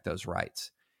protect those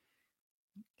rights.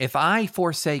 If I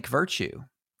forsake virtue,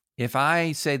 if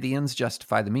I say the ends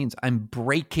justify the means, I'm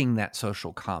breaking that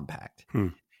social compact.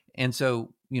 And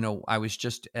so, I was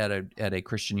just at a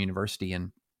Christian university,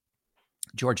 and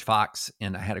George Fox,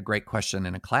 and I had a great question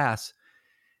in a class.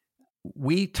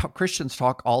 Christians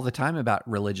talk all the time about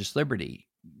religious liberty.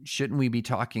 Shouldn't we be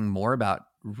talking more about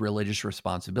religious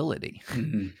responsibility?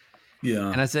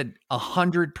 Yeah. And I said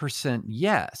 100%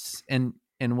 yes. And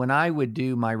when I would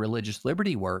do my religious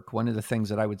liberty work, one of the things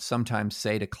that I would sometimes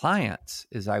say to clients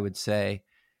is I would say,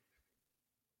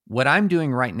 what I'm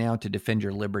doing right now to defend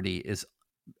your liberty is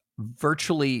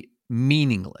virtually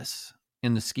meaningless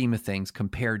in the scheme of things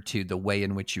compared to the way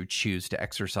in which you choose to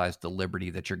exercise the liberty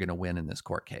that you're going to win in this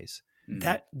court case.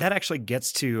 That actually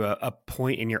gets to a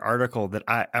point in your article that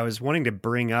I was wanting to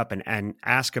bring up and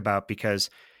ask about, because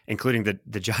including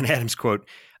the John Adams quote,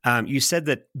 you said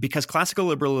that because classical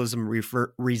liberalism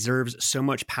reserves so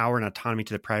much power and autonomy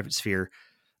to the private sphere,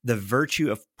 the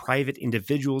virtue of private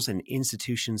individuals and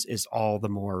institutions is all the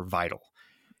more vital.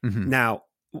 Mm-hmm. Now,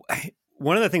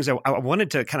 one of the things I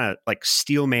wanted to kind of like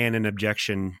steelman an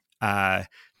objection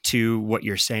to what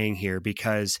you're saying here,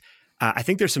 because I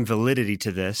think there's some validity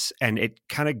to this, and it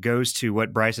kind of goes to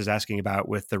what Bryce is asking about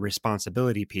with the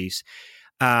responsibility piece.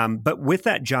 But with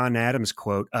that John Adams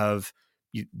quote that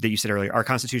you said earlier, our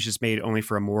Constitution is made only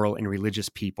for a moral and religious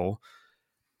people.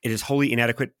 It is wholly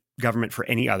inadequate government for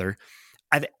any other.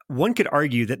 One could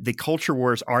argue that the culture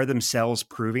wars are themselves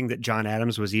proving that John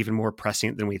Adams was even more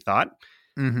prescient than we thought.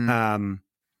 Mm-hmm.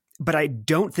 But I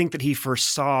don't think that he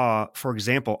foresaw, for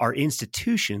example, our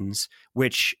institutions,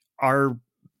 which are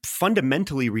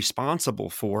fundamentally responsible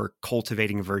for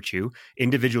cultivating virtue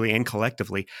individually and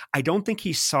collectively. I don't think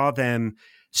he saw them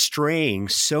straying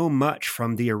so much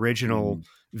from the original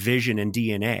vision and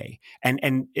DNA,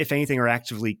 and if anything, are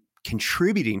actively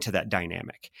contributing to that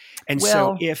dynamic. And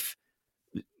Well,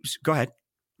 go ahead.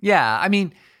 Yeah, I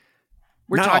mean,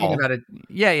 we're Not talking all. about it.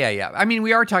 Yeah. I mean,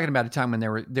 we are talking about a time when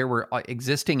there were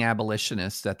existing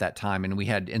abolitionists at that time, and we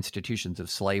had institutions of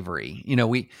slavery.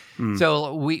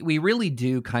 So we really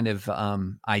do kind of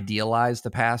idealize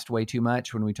the past way too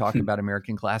much when we talk about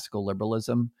American classical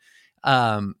liberalism.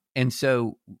 And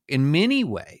so, in many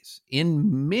ways,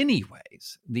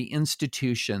 the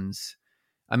institutions,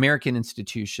 American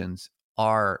institutions,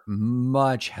 are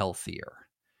much healthier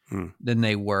than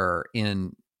they were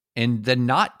in the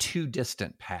not too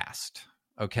distant past.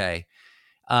 Okay.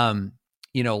 A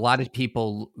lot of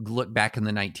people look back in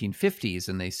the 1950s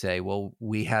and they say, well,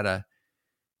 we had a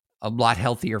lot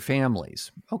healthier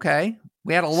families. Okay.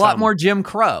 We had a lot more Jim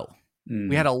Crow.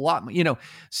 We had a lot,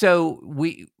 so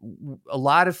a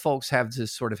lot of folks have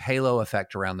this sort of halo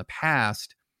effect around the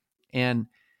past. And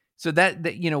so that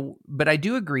but I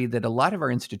do agree that a lot of our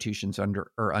institutions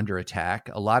are under attack,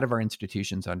 a lot of our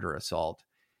institutions under assault.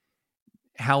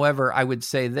 However, I would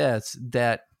say this,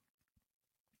 that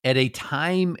at a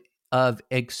time of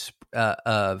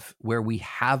where we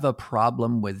have a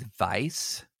problem with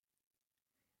vice,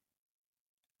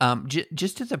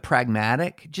 just as a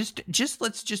pragmatic,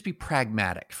 let's just be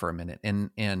pragmatic for a minute,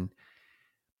 and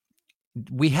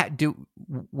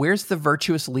where's the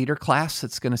virtuous leader class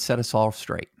that's going to set us all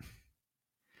straight?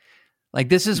 Like,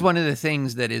 this is one of the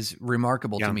things that is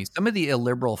remarkable to me. Some of the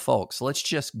illiberal folks, let's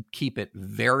just keep it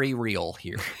very real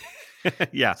here.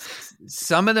 Yeah.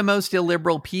 Some of the most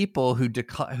illiberal people who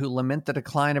lament the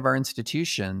decline of our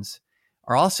institutions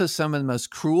are also some of the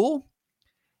most cruel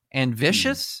and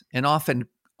vicious and often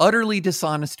utterly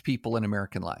dishonest people in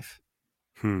American life.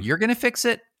 You're going to fix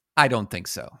it? I don't think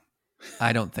so.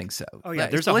 Oh, yeah.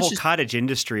 There's a whole cottage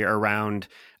industry around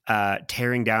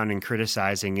tearing down and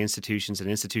criticizing institutions and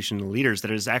institutional leaders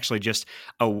that is actually just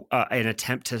an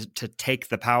attempt to take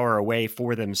the power away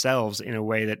for themselves in a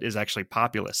way that is actually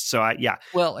populist. So, and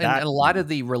a lot of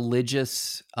the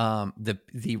religious, the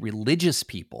religious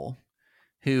people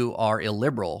who are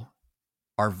illiberal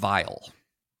are vile.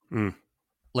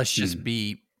 Let's just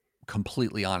be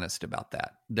completely honest about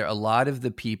that. There are a lot of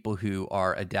the people who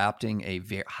are adapting a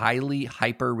very highly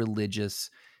hyper-religious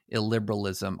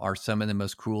illiberalism are some of the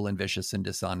most cruel and vicious and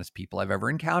dishonest people I've ever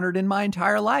encountered in my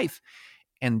entire life.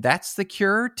 And that's the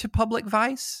cure to public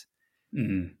vice?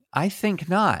 I think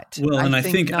not. Well, I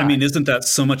think I mean, isn't that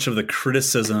so much of the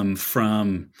criticism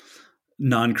from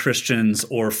non-Christians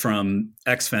or from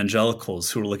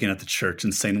ex-evangelicals who are looking at the church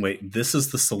and saying, wait, this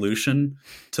is the solution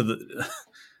to the...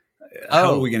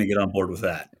 How are we going to get on board with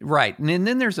that? Right. And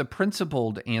then there's a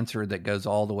principled answer that goes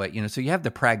all the way, so you have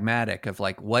the pragmatic of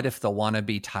like, what if the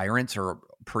wannabe tyrants are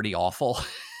pretty awful?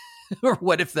 Or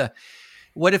what if the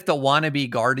wannabe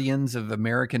guardians of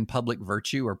American public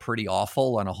virtue are pretty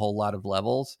awful on a whole lot of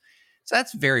levels? So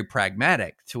that's very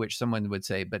pragmatic, to which someone would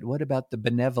say, but what about the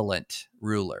benevolent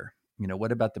ruler?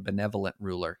 What about the benevolent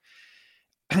ruler?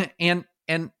 And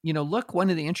look, one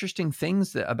of the interesting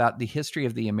things about the history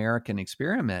of the American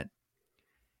experiment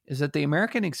is that the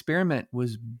American experiment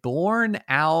was born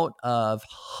out of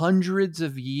hundreds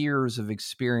of years of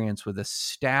experience with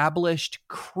established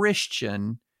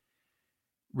Christian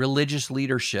religious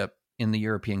leadership in the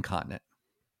European continent.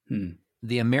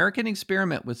 The American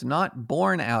experiment was not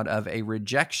born out of a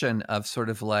rejection of sort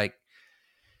of like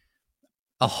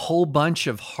a whole bunch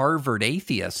of Harvard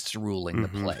atheists ruling the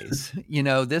place.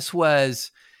 This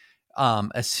was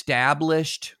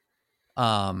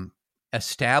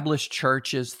established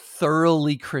churches,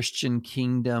 thoroughly Christian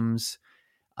kingdoms.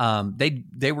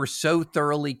 They were so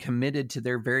thoroughly committed to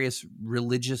their various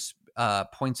religious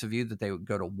points of view that they would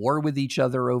go to war with each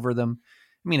other over them.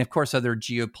 I mean, of course, other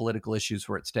geopolitical issues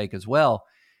were at stake as well.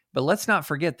 But let's not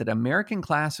forget that American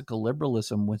classical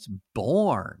liberalism was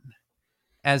born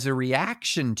as a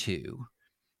reaction to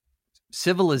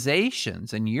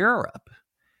civilizations in Europe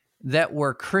that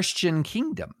were Christian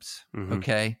kingdoms. Mhm.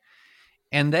 Okay.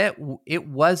 And that it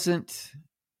wasn't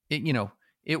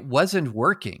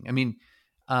working. I mean,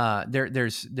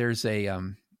 there's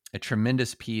a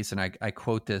tremendous piece, and I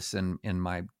quote this in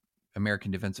my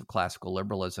American Defense of Classical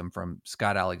Liberalism from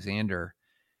Scott Alexander,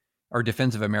 or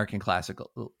Defense of American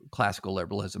Classical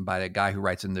Liberalism, by a guy who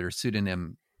writes under their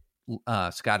pseudonym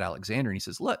Scott Alexander, and he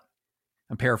says, "Look,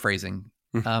 I'm paraphrasing.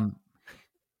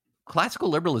 Classical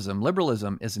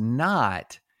liberalism is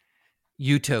not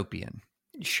utopian.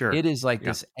 Sure. It is like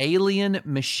this alien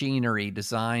machinery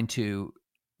designed to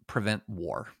prevent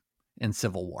war and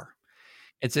civil war.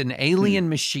 It's an alien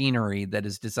machinery that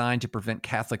is designed to prevent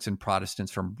Catholics and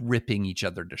Protestants from ripping each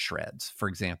other to shreds, for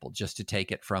example, just to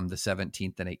take it from the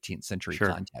 17th and 18th century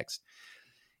context.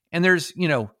 And there's,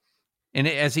 and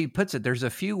as he puts it, there's a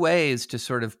few ways to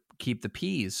sort of keep the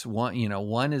peace.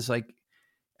 One is like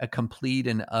a complete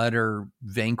and utter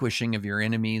vanquishing of your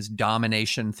enemies,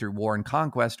 domination through war and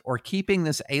conquest, or keeping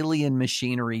this alien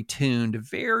machinery tuned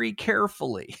very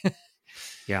carefully.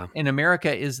 Yeah. And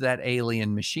America is that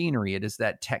alien machinery. It is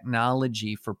that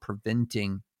technology for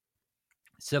preventing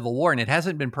civil war. And it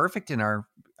hasn't been perfect in our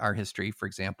history, for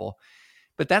example.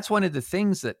 But that's one of the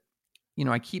things that,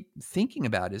 I keep thinking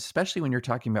about, especially when you're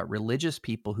talking about religious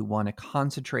people who want to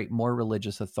concentrate more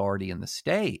religious authority in the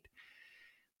state.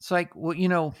 It's like,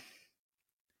 well,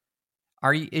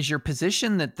 is your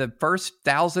position that the first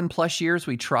 1,000+ years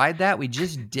we tried that, we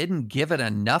just didn't give it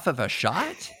enough of a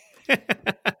shot?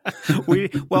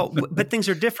 But things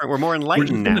are different. We're more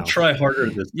enlightened now. We're going to try harder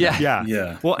this time.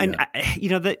 Yeah. Well, and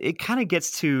it kind of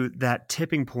gets to that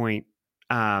tipping point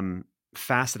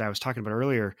fast that I was talking about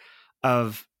earlier.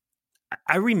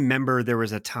 I remember there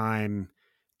was a time,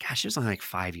 gosh, it was only like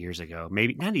 5 years ago,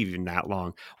 maybe not even that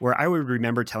long, where I would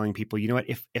remember telling people, you know what,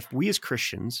 if we as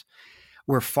Christians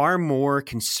were far more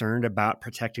concerned about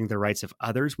protecting the rights of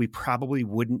others, we probably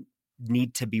wouldn't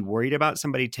need to be worried about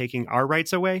somebody taking our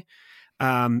rights away.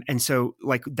 And so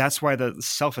like, that's why the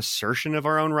self-assertion of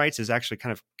our own rights is actually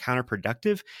kind of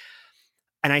counterproductive.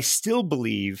 And I still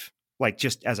believe, like,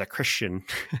 just as a Christian,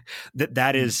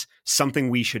 that is something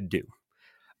we should do.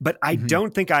 But I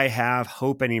don't think I have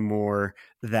hope anymore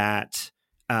that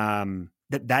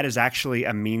that is actually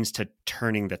a means to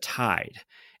turning the tide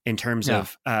in terms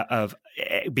of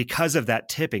because of that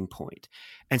tipping point.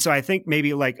 And so I think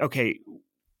maybe like, okay,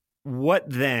 what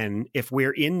then if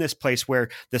we're in this place where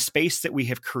the space that we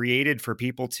have created for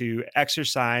people to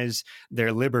exercise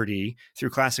their liberty through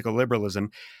classical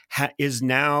liberalism is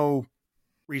now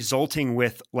resulting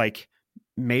with like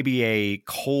maybe a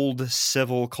cold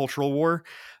civil cultural war?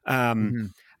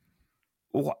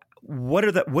 What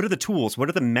are the tools? What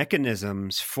are the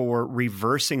mechanisms for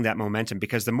reversing that momentum?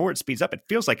 Because the more it speeds up, it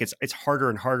feels like it's harder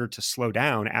and harder to slow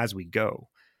down as we go.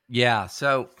 Yeah.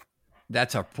 So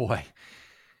that's our boy.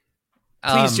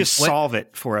 Please just solve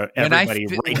it for everybody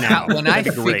right now. When I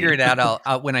figure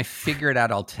it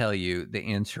out, I'll tell you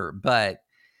the answer. But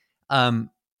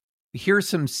here's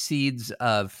some seeds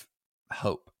of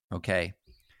hope. Okay.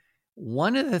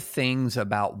 One of the things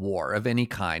about war of any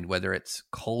kind, whether it's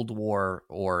Cold War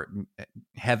or,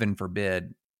 heaven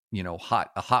forbid, a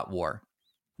hot war,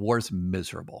 war's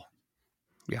miserable.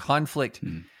 Yeah. Conflict.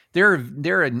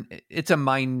 It's a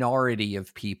minority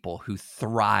of people who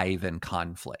thrive in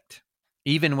conflict,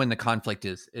 even when the conflict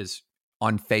is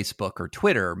on Facebook or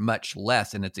Twitter, much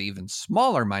less, and it's an even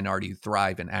smaller minority who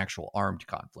thrive in actual armed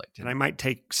conflict. And I might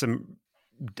take some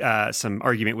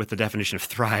argument with the definition of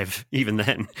thrive even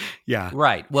then. Yeah.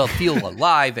 Right. Well, feel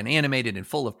alive and animated and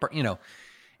full of,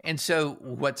 and so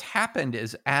what's happened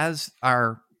is as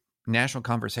our national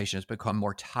conversation has become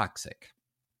more toxic,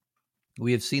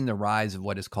 we have seen the rise of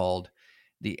what is called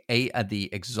the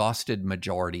exhausted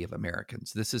majority of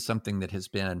Americans. This is something that has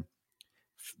been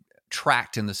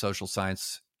tracked in the social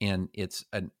science, and it's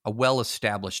a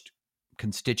well-established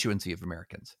constituency of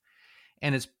Americans.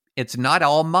 And it's not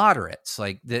all moderates.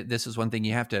 Like this is one thing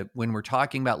you have to, when we're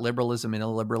talking about liberalism and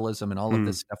illiberalism and all of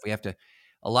this stuff,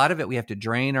 a lot of it, we have to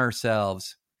drain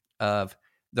ourselves of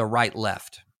the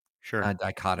right-left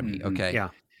dichotomy. Okay. Yeah.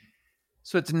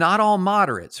 So it's not all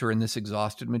moderates who are in this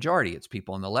exhausted majority. It's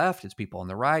people on the left, it's people on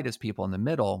the right, it's people in the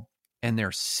middle, and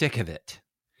they're sick of it.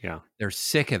 Yeah. They're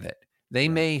sick of it. They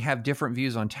may have different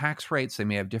views on tax rates. They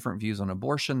may have different views on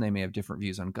abortion. They may have different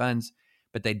views on guns,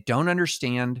 but they don't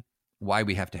understand why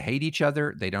we have to hate each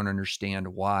other. They don't understand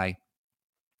why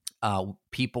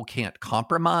people can't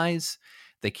compromise.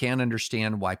 They can't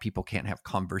understand why people can't have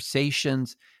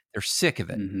conversations. They're sick of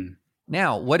it. Mm-hmm.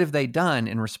 Now, what have they done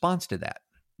in response to that?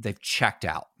 They've checked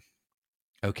out.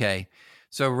 Okay.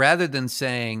 So rather than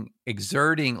acting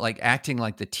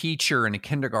like the teacher in a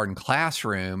kindergarten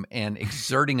classroom and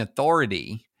exerting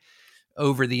authority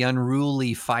over the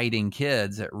unruly fighting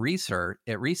kids at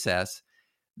recess,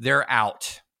 they're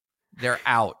out. They're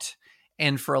out.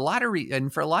 And for a lot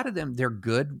of them, they're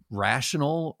good,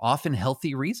 rational, often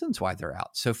healthy reasons why they're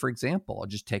out. So for example, I'll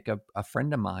just take a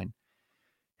friend of mine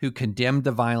who condemned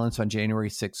the violence on January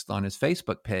 6th on his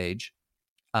Facebook page,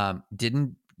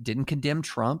 didn't condemn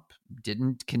Trump,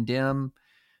 didn't condemn,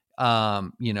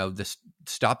 the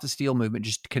Stop the Steal movement,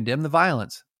 just condemn the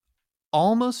violence,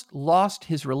 almost lost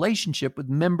his relationship with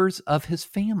members of his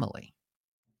family.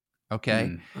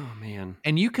 Okay. Oh, man.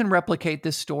 And you can replicate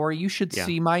this story. You should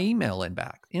see my email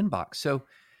inbox. So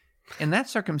in that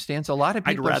circumstance, a lot of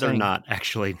people I'd rather are saying, not,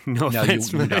 actually. No you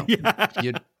offense. don't.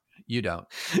 Yeah. You don't.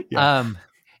 Yeah.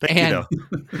 Thank you,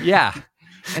 though. Yeah.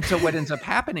 And so what ends up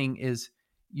happening is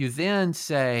you then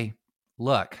say,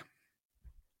 look,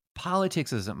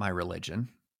 politics isn't my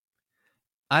religion.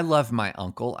 I love my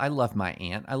uncle. I love my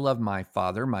aunt. I love my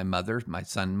father, my mother, my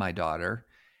son, my daughter.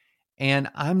 And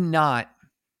I'm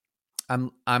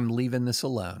leaving this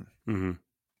alone. Mm-hmm.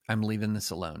 I'm leaving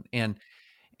this alone. And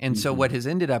so what has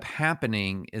ended up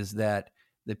happening is that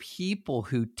the people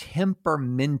who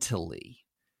temperamentally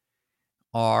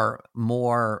are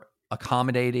more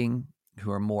accommodating,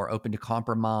 who are more open to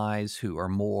compromise, who are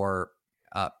more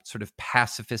sort of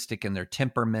pacifistic in their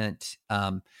temperament,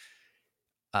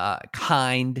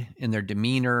 kind in their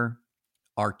demeanor,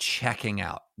 are checking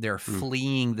out. They're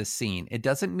fleeing the scene. It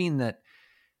doesn't mean that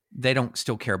they don't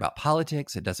still care about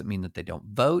politics. It doesn't mean that they don't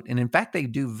vote. And in fact, they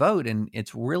do vote. And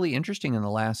it's really interesting in the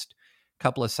last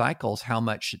couple of cycles how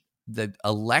much the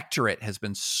electorate has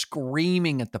been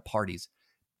screaming at the parties,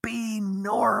 be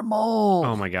normal.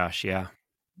 Oh my gosh, yeah.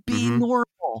 Be normal.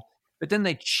 But then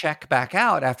they check back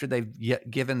out after they've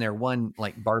given their one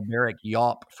like barbaric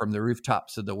yawp from the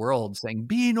rooftops of the world saying,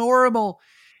 be normal.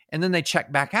 And then they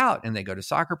check back out and they go to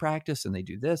soccer practice and they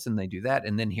do this and they do that.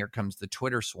 And then here comes the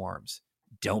Twitter swarms.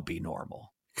 Don't be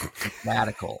normal.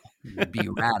 Radical. Be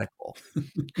radical.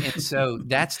 And so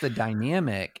that's the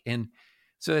dynamic. And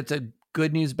so it's a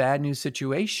good news, bad news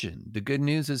situation. The good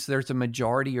news is there's a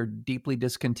majority are deeply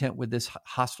discontent with this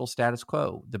hostile status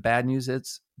quo. The bad news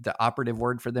is the operative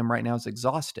word for them right now is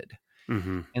exhausted.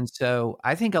 Mm-hmm. And so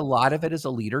I think a lot of it is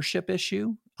a leadership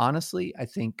issue. Honestly, I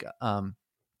think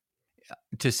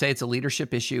to say it's a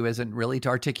leadership issue isn't really to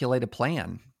articulate a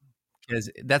plan, because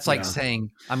that's like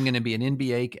saying I'm going to be an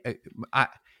NBA.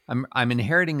 I'm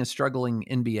inheriting a struggling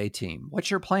NBA team. What's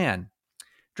your plan?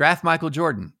 Draft Michael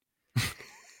Jordan.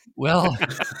 Well,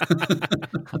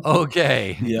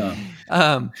 okay. Yeah.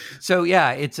 So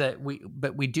yeah,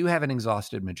 but we do have an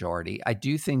exhausted majority. I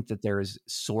do think that there is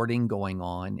sorting going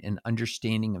on and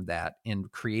understanding of that,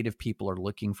 and creative people are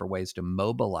looking for ways to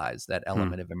mobilize that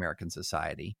element of American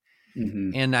society.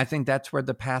 Mm-hmm. And I think that's where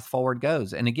the path forward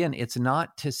goes. And again, it's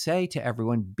not to say to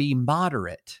everyone, be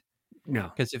moderate.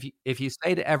 No. Because if you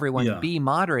say to everyone, be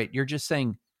moderate, you're just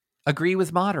saying, agree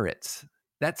with moderates.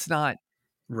 That's not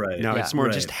right. No, it's more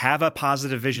just have a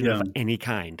positive vision of any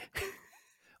kind.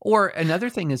 Or another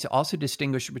thing is also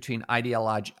distinguish between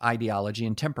ideology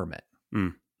and temperament.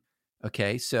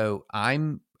 Okay, so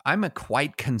I'm a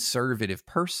quite conservative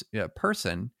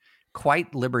person,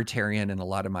 quite libertarian in a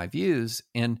lot of my views,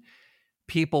 and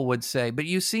people would say, "But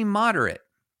you seem moderate."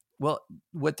 Well,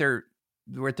 what they're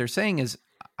saying is,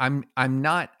 I'm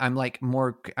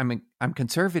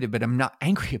conservative, but I'm not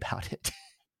angry about it.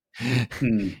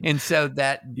 And so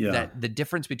that the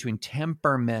difference between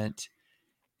temperament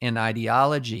and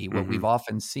ideology, what we've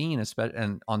often seen, especially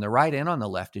and on the right and on the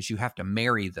left, is you have to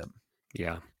marry them.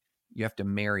 Yeah. You have to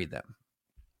marry them.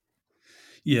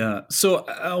 Yeah. So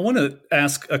I want to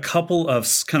ask a couple of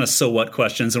kind of so what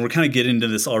questions, and we're kind of getting into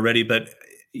this already, but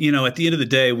at the end of the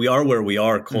day, we are where we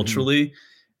are culturally.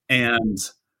 And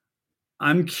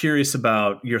I'm curious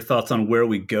about your thoughts on where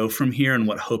we go from here and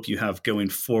what hope you have going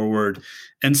forward.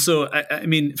 And so, I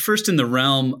mean, first in the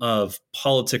realm of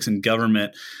politics and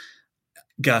government,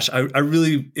 gosh, I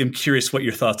really am curious what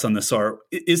your thoughts on this are.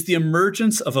 Is the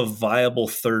emergence of a viable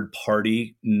third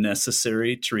party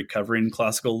necessary to recovering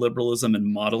classical liberalism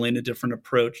and modeling a different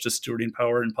approach to stewarding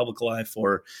power in public life,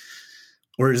 or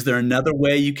is there another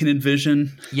way you can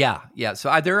envision? Yeah.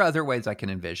 So there are other ways I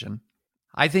can envision.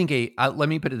 I think let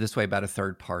me put it this way about a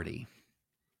third party.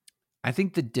 I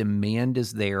think the demand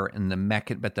is there, and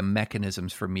but the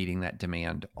mechanisms for meeting that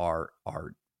demand are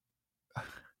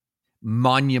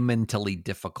monumentally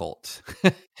difficult.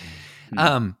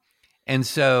 And And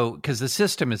so, because the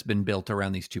system has been built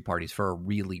around these two parties for a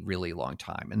really, really long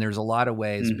time, and there's a lot of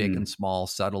ways, big and small,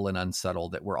 subtle and unsubtle,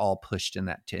 that we're all pushed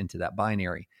into that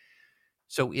binary.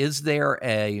 So, is there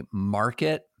a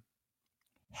market?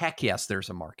 Heck yes, there's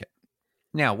a market.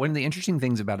 Now, one of the interesting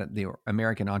things about it, the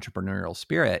American entrepreneurial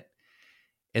spirit,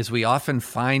 is we often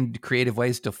find creative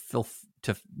ways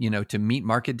to meet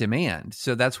market demand.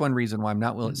 So that's one reason why I'm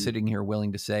not sitting here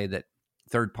willing to say that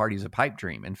third party is a pipe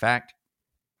dream. In fact,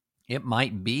 it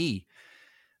might be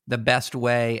the best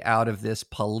way out of this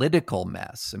political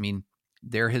mess. I mean,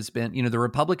 there has been, the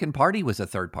Republican Party was a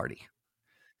third party.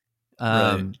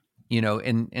 Right.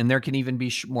 And there can even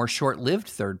be more short-lived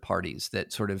third parties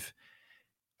that sort of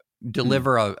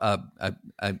deliver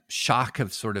a shock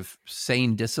of sort of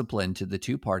sane discipline to the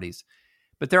two parties.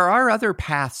 But there are other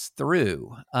paths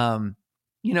through.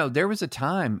 There was a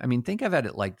time, I mean, think of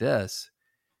it like this.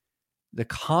 The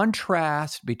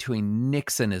contrast between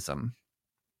Nixonism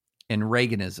and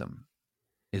Reaganism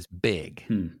is big.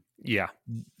 Yeah.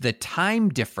 The time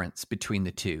difference between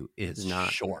the two is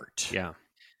not short. Yeah.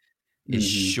 Is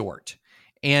short.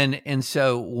 And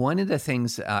so one of the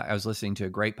things, I was listening to a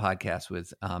great podcast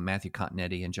with Matthew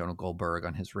Continetti and Jonah Goldberg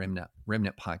on his Remnant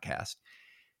podcast.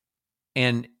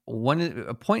 And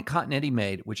a point Continetti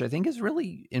made, which I think is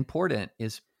really important,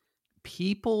 is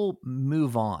people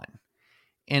move on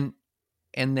and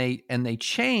they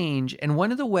change. And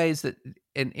one of the ways that,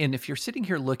 and if you're sitting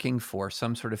here looking for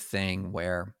some sort of thing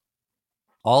where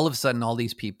all of a sudden all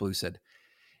these people who said,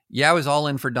 yeah, I was all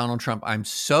in for Donald Trump, I'm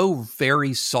so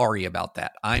very sorry about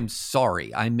that. I'm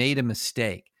sorry. I made a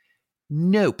mistake.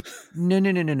 Nope.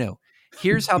 No.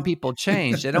 Here's how people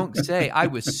change. They don't say, I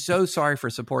was so sorry for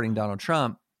supporting Donald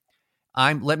Trump.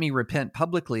 Let me repent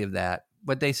publicly of that.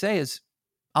 What they say is,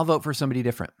 I'll vote for somebody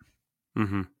different.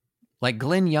 Mm-hmm. Like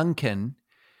Glenn Youngkin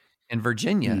in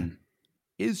Virginia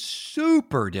is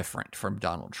super different from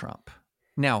Donald Trump.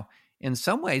 Now, in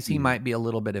some ways, he might be a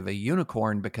little bit of a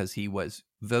unicorn because he was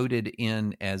voted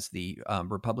in as the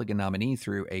Republican nominee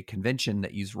through a convention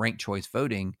that used ranked choice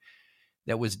voting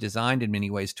that was designed in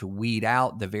many ways to weed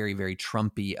out the very, very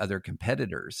Trumpy other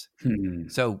competitors.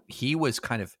 So he was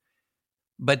kind of,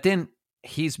 but then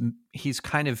he's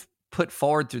kind of put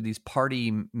forward through these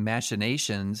party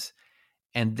machinations,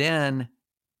 and then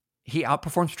he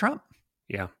outperforms Trump.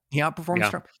 Yeah. He outperforms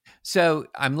Trump. So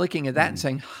I'm looking at that and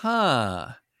saying,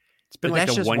 it's been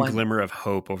like the one glimmer of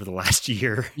hope over the last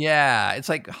year. Yeah. It's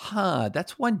like,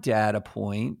 that's one data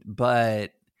point,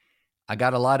 but I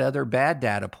got a lot of other bad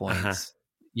data points.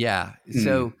 Yeah.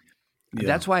 So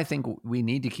that's why I think we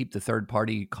need to keep the third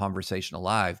party conversation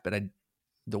alive. But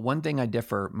the one thing I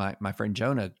differ, my friend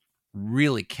Jonah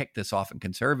really kicked this off in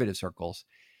conservative circles.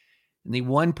 And the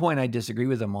one point I disagree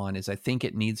with him on is I think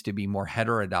it needs to be more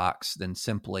heterodox than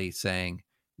simply saying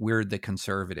we're the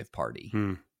conservative party.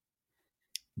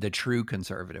 The true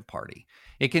conservative party.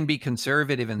 It can be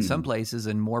conservative in some places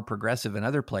and more progressive in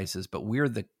other places, but we're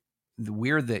the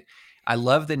I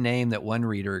love the name that one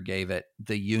reader gave it,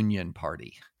 the Union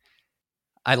Party.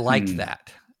 I liked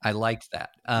that.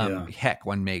 Heck,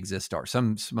 one may exist, or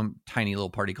some tiny little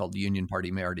party called the Union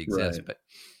Party may already exist, but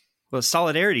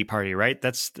Solidarity Party, right?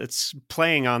 That's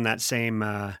playing on that same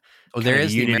there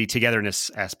is unity, togetherness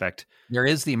aspect. There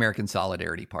is the American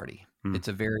Solidarity Party. It's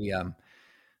a very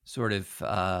sort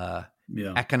of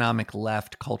economic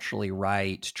left, culturally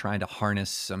right, trying to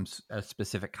harness a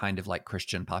specific kind of like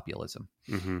Christian populism.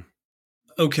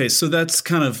 Okay, so that's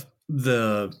kind of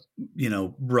the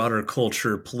broader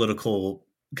culture, political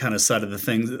kind of side of the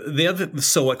thing. The other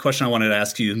what question I wanted to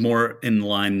ask you is more in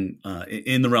line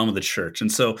in the realm of the church. And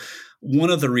so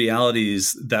one of the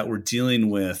realities that we're dealing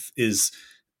with is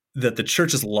that the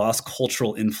church has lost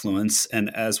cultural influence.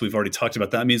 And as we've already talked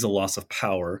about, that means a loss of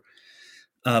power.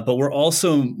 But we're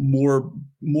also more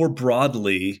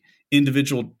broadly,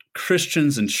 individual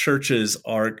Christians and churches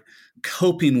are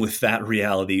coping with that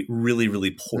reality really,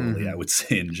 really poorly, I would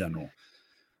say in general.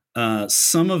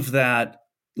 Some of that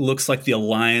looks like the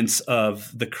alliance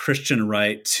of the Christian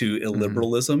right to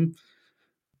illiberalism.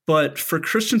 But for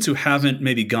Christians who haven't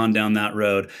maybe gone down that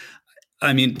road,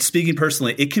 I mean, speaking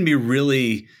personally, it can be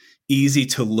really easy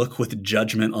to look with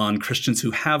judgment on Christians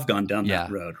who have gone down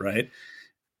that road, right?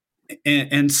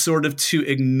 And sort of to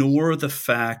ignore the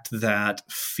fact that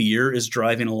fear is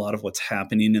driving a lot of what's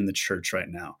happening in the church right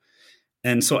now.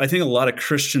 And so I think a lot of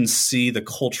Christians see the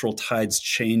cultural tides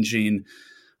changing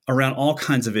around all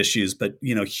kinds of issues, but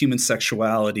human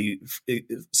sexuality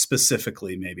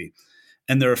specifically maybe.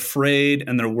 And they're afraid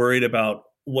and they're worried about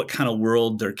what kind of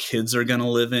world their kids are going to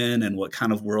live in and what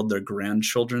kind of world their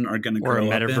grandchildren are going to grow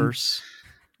up in. Or a metaverse.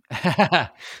 Yeah.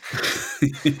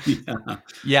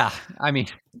 Yeah. I mean,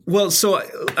 Well, so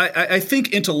I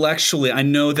think intellectually, I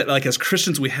know that like as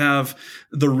Christians, we have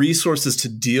the resources to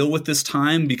deal with this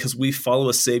time because we follow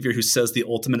a Savior who says the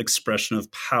ultimate expression of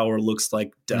power looks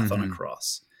like death on a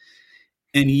cross.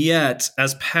 And yet,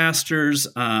 as pastors,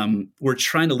 we're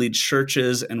trying to lead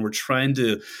churches and we're trying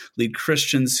to lead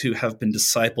Christians who have been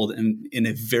discipled in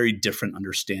a very different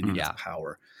understanding Yeah. of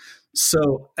power.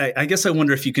 So I guess I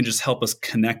wonder if you can just help us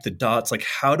connect the dots. Like,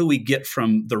 how do we get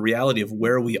from the reality of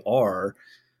where we are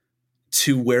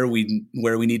to where we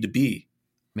need to be?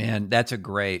 Man, that's a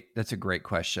great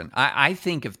question. I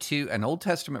think of an Old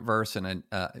Testament verse and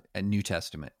a New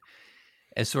Testament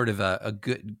as sort of a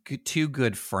good two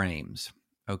good frames.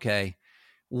 Okay,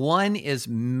 one is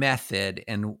method,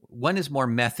 and one is more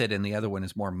method, and the other one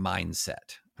is more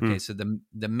mindset. Okay, so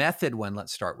the method one,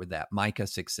 let's start with that. Micah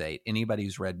 6:8. Anybody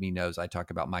who's read me knows I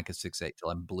talk about Micah 6:8 till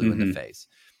I'm blue in the face.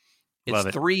 It's Love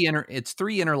it. it's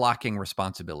three interlocking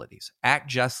responsibilities. Act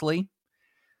justly.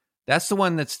 That's the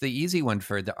one that's the easy one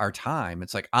for our time.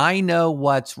 It's like, I know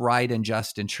what's right and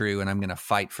just and true, and I'm going to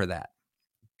fight for that.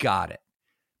 Got it.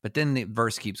 But then the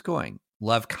verse keeps going.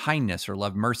 Love kindness or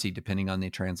love mercy, depending on the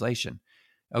translation.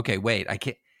 Okay, wait, I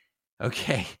can't.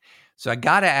 Okay, so I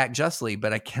got to act justly,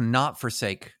 but I cannot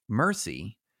forsake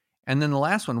mercy. And then the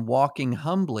last one, walking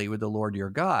humbly with the Lord your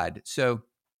God. So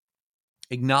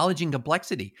acknowledging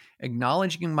complexity,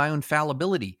 acknowledging my own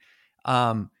fallibility,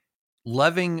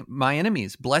 loving my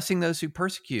enemies, blessing those who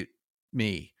persecute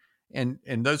me. And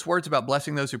those words about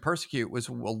blessing those who persecute was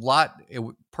a lot.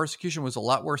 Persecution was a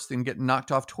lot worse than getting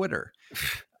knocked off Twitter.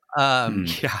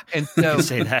 Yeah, and so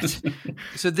say that.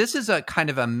 So this is a kind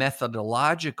of a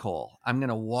methodological. I'm going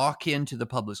to walk into the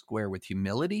public square with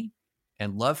humility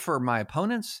and love for my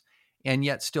opponents, and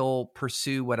yet still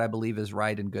pursue what I believe is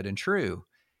right and good and true.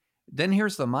 Then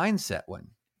here's the mindset one.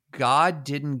 God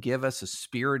didn't give us a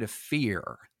spirit of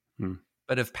fear,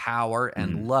 but of power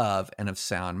and love and of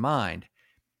sound mind.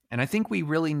 And I think we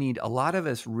really need, a lot of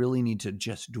us really need to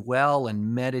just dwell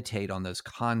and meditate on those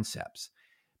concepts,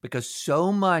 because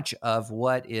so much of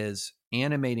what is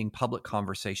animating public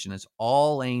conversation is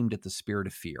all aimed at the spirit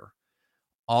of fear,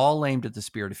 all aimed at the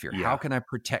spirit of fear. Yeah. How can I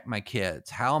protect my kids?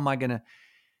 How am I going to,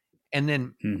 and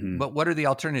then, but what are the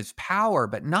alternatives? Power,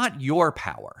 but not your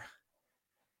power.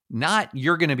 Not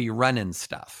you're going to be running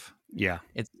stuff. Yeah.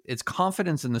 It's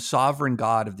confidence in the sovereign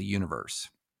God of the universe.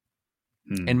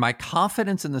 And my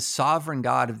confidence in the sovereign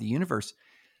God of the universe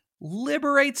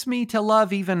liberates me to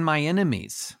love even my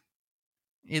enemies.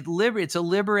 It's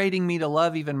liberating me to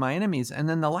love even my enemies. And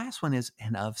then the last one is,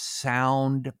 and of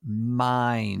sound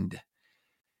mind.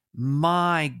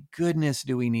 My goodness,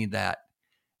 do we need that?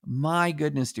 My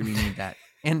goodness, do we need that?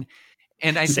 And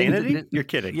I sanity? think You're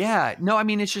kidding. Yeah. No, I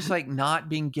mean, it's just like not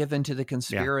being given to the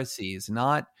conspiracies,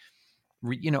 not,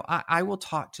 I will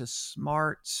talk to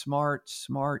smart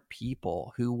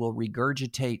people who will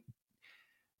regurgitate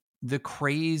the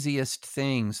craziest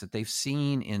things that they've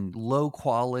seen in low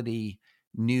quality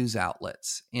news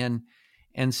outlets. And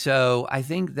so I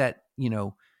think that,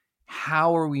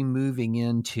 how are we moving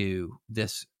into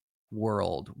this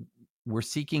world? We're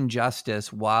seeking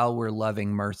justice while we're loving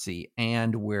mercy,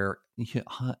 and we're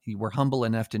humble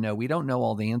enough to know we don't know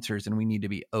all the answers, and we need to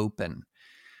be open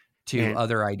to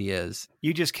other ideas.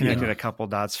 You just connected a couple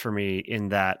dots for me in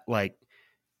that, like,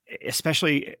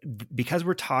 especially because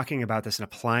we're talking about this and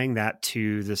applying that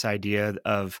to this idea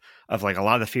of like a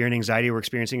lot of the fear and anxiety we're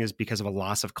experiencing is because of a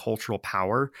loss of cultural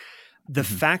power. The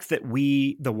fact that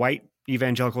the white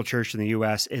evangelical church in the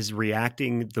US is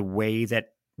reacting the way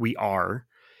that we are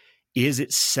is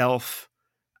itself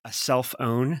a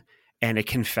self-own and a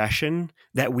confession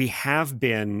that we have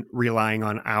been relying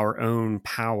on our own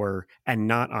power and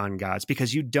not on God's,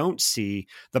 because you don't see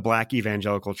the Black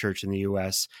evangelical church in the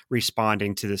US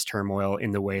responding to this turmoil in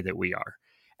the way that we are.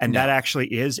 And that actually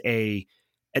is it's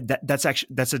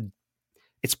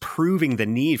proving the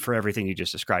need for everything you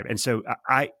just described. And so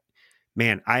I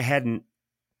hadn't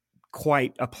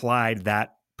quite applied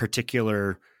that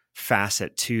particular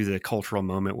facet to the cultural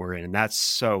moment we're in. And that's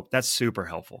super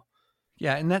helpful.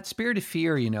 Yeah, and that spirit of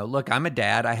fear, look, I'm a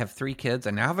dad. I have 3 kids.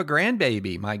 I now have a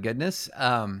grandbaby. My goodness.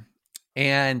 And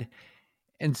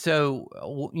so,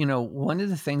 one of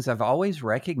the things I've always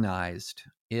recognized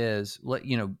is, one,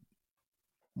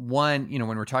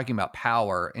 when we're talking about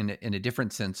power in a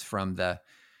different sense from the,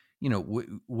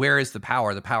 where is the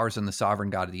power? The power is in the sovereign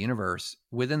God of the universe.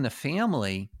 Within the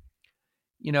family,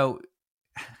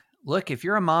 look, if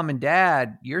you're a mom and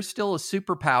dad, you're still a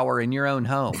superpower in your own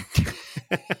home.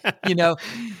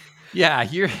 Yeah,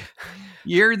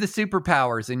 You're the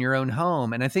superpowers in your own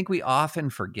home. And I think we often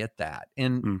forget that.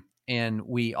 Mm. And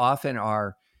we often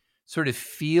are sort of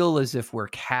feel as if we're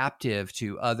captive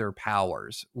to other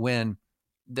powers when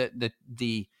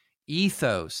the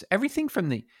ethos, everything from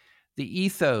the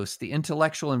ethos, the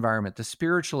intellectual environment, the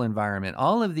spiritual environment,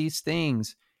 all of these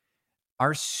things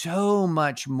are so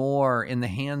much more in the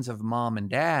hands of mom and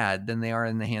dad than they are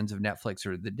in the hands of Netflix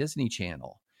or the Disney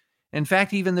Channel. In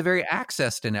fact, even the very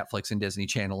access to Netflix and Disney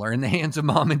Channel are in the hands of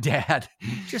mom and dad.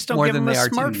 Just don't more give than them a they are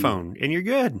to smartphone and you're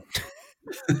good.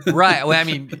 Right. Well, I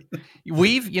mean,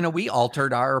 we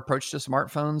altered our approach to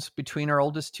smartphones between our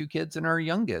oldest two kids and our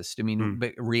youngest. I mean,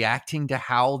 but reacting to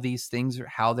how these things are,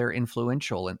 how they're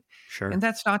influential. And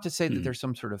that's not to say that there's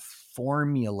some sort of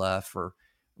formula for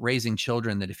raising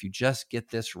children that if you just get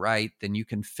this right, then you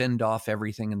can fend off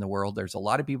everything in the world. There's a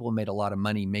lot of people who made a lot of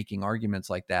money making arguments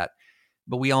like that.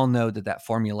 But we all know that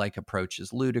formulaic approach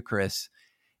is ludicrous.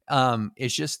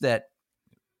 It's just that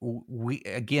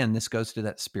this goes to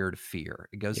that spirit of fear.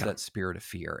 It goes to that spirit of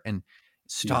fear, and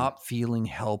stop feeling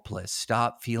helpless.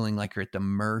 Stop feeling like you're at the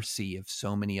mercy of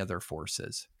so many other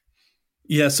forces.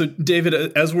 Yeah. So,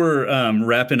 David, as we're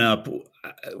wrapping up,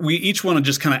 we each want to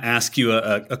just kind of ask you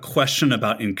a question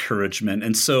about encouragement.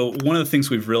 And so one of the things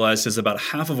we've realized is about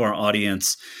half of our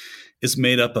audience is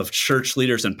made up of church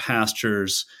leaders and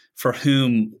pastors for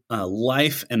whom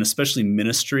life and especially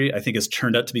ministry, I think, has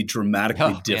turned out to be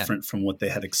dramatically different from what they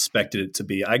had expected it to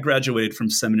be. I graduated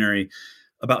from seminary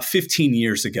about 15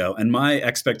 years ago, and my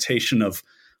expectation of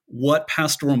what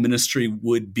pastoral ministry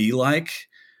would be like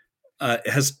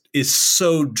is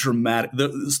so dramatic.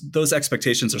 Those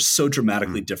expectations are so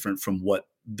dramatically different from what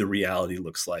the reality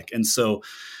looks like. And so,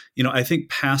 I think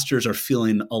pastors are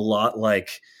feeling a lot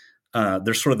like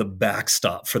they're sort of the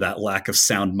backstop for that lack of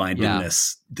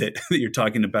sound-mindedness that you're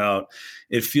talking about.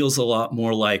 It feels a lot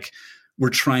more like we're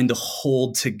trying to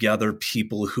hold together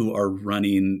people who are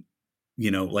running,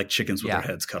 like chickens with their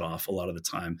heads cut off a lot of the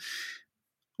time.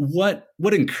 What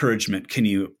encouragement can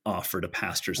you offer to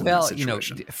pastors in that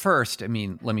situation? First, I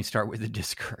mean, let me start with the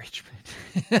discouragement.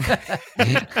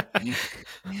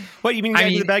 What, you mean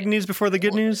you the bad news before the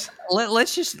good news?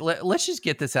 Let's just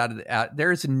get this out.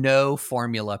 There is no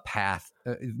formula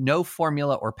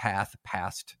or path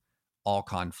past all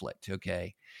conflict.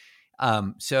 Okay,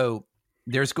 so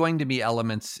there's going to be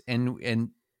elements in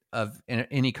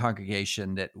any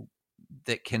congregation that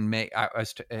can make. I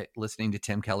was listening to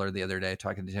Tim Keller the other day,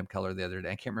 talking to Tim Keller the other day.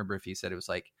 I can't remember if he said it was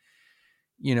like,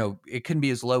 it can be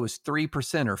as low as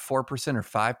 3% or 4% or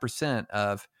 5%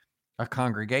 of a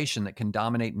congregation that can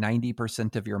dominate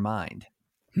 90% of your mind.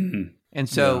 Mm-hmm. And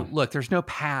so, look, there's no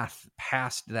path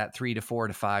past that 3 to 4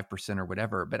 to 5% or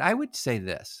whatever. But I would say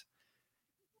this.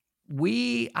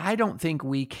 I don't think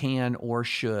we can or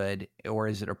should, or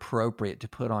is it appropriate to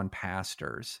put on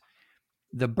pastors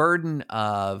the burden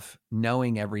of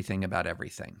knowing everything about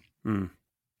everything.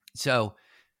 So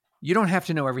you don't have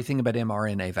to know everything about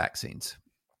mRNA vaccines.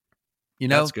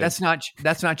 That's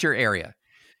not your area.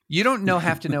 You don't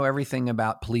have to know everything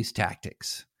about police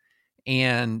tactics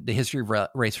and the history of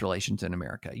race relations in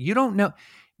America. You don't know.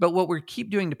 But what we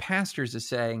keep doing to pastors is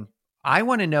saying, I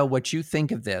want to know what you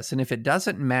think of this. And if it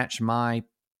doesn't match my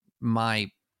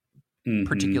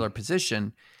particular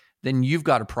position, then you've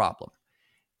got a problem.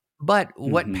 But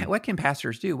what can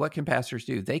pastors do? What can pastors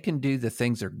do? They can do the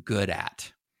things they're good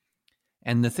at.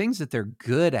 And the things that they're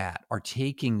good at are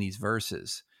taking these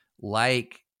verses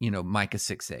like, Micah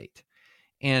 6:8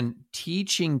 and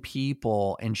teaching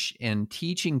people and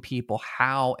teaching people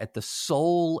how at the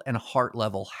soul and heart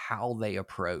level, how they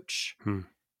approach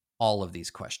all of these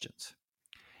questions.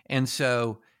 And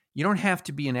so you don't have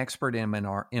to be an expert in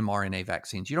mRNA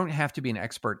vaccines. You don't have to be an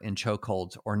expert in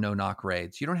chokeholds or no-knock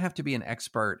raids. You don't have to be an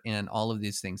expert in all of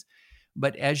these things.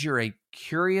 But as you're a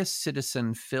curious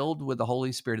citizen filled with the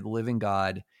Holy Spirit of the living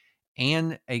God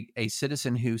and a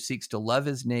citizen who seeks to love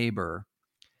his neighbor,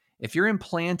 if you're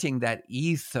implanting that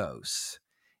ethos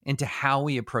into how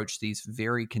we approach these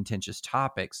very contentious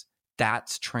topics,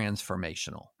 that's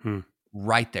transformational.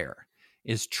 Right there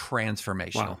is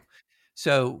transformational. Wow.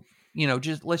 So,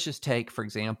 let's just take, for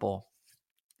example,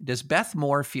 does Beth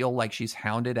Moore feel like she's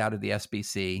hounded out of the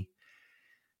SBC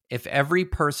if every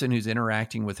person who's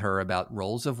interacting with her about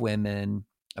roles of women,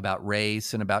 about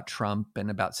race, and about Trump,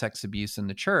 and about sex abuse in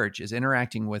the church is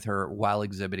interacting with her while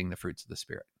exhibiting the fruits of the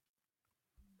Spirit?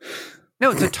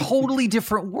 No, it's a totally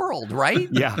different world, right?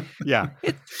 Yeah.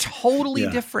 It's totally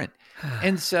different.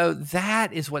 And so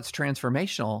that is what's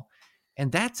transformational. And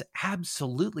that's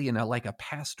absolutely in a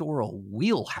pastoral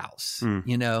wheelhouse.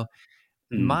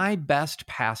 My best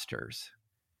pastors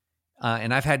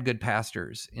And I've had good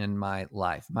pastors in my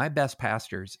life. My best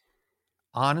pastors,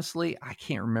 honestly, I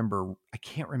can't remember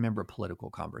political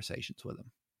conversations with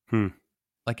them. Hmm.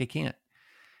 Like I can't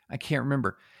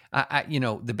remember. One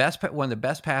of the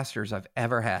best pastors I've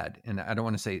ever had, and I don't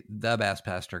want to say the best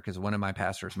pastor because one of my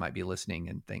pastors might be listening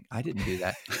and think I didn't do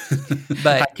that.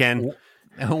 But I can.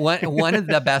 One of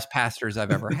the best pastors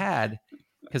I've ever had,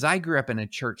 because I grew up in a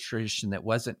church tradition that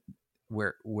wasn't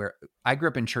where I grew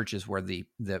up in churches where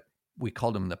we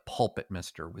called him the pulpit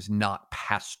mister was not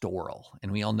pastoral,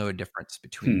 and we all know a difference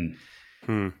between.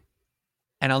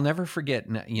 And I'll never forget,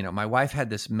 my wife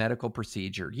had this medical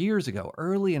procedure years ago,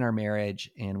 early in our marriage,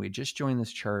 and we just joined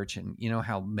this church. And you know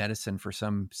how medicine, for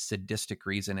some sadistic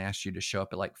reason, asked you to show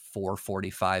up at like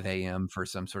 4:45 a.m. for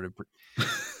some sort of.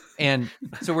 And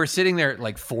so we're sitting there at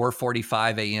like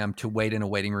 4:45 a.m. to wait in a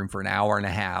waiting room for an hour and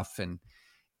a half,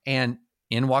 and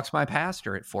in walks my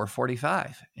pastor at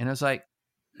 4:45, and I was like,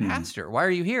 "Pastor, why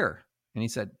are you here?" And he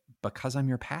said, "Because I'm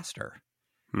your pastor."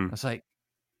 I was like,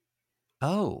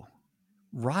 "Oh.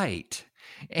 Right."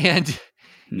 And,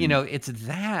 it's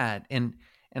that. And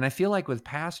I feel like with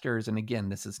pastors, and again,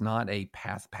 this is not a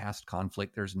path past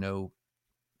conflict. There's no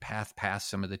path past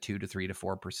some of the 2 to 3 to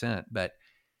 4%, but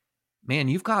man,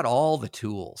 you've got all the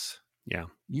tools. Yeah.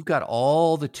 You've got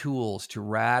all the tools to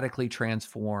radically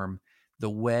transform the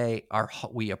way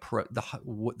we approach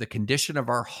the condition of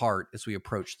our heart as we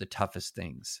approach the toughest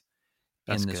things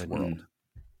in this world.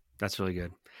 That's really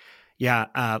good.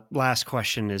 Yeah. Last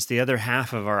question is the other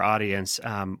half of our audience.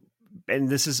 And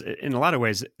this is, in a lot of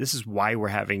ways, this is why we're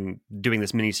doing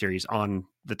this mini series on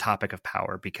the topic of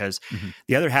power, because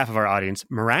the other half of our audience,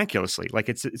 miraculously, like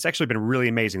it's actually been really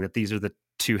amazing that these are the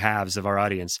two halves of our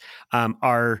audience,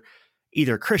 are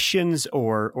either Christians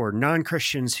or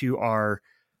non-Christians who are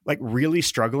like really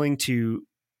struggling to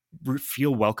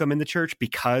feel welcome in the church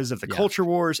because of the culture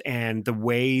wars and the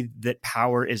way that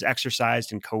power is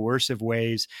exercised in coercive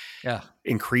ways,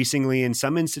 increasingly in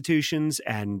some institutions,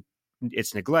 and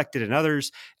it's neglected in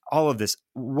others. All of this,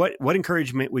 what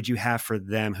encouragement would you have for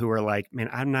them who are like, man,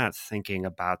 I'm not thinking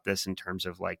about this in terms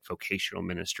of like vocational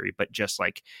ministry, but just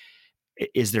like,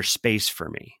 is there space for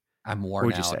me? I'm worn out. What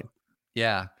would you say?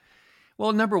 Yeah.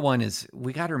 Well, number one is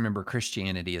we got to remember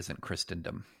Christianity isn't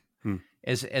Christendom.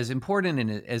 As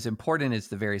important as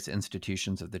the various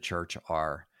institutions of the church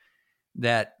are,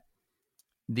 that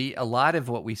a lot of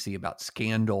what we see about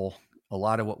scandal, a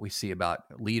lot of what we see about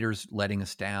leaders letting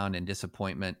us down and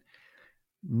disappointment,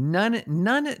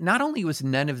 not only was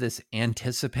none of this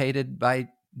anticipated by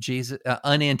Jesus,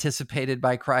 unanticipated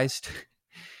by Christ,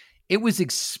 it was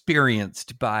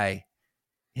experienced by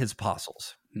his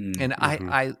apostles. And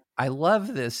I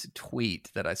love this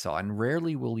tweet that I saw, and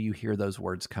rarely will you hear those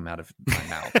words come out of my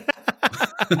mouth.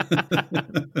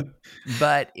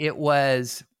 But it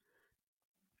was,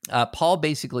 Paul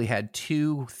basically had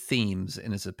two themes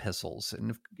in his epistles.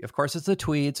 And of course, it's a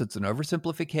tweet, so it's an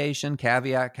oversimplification,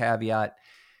 caveat,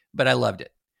 but I loved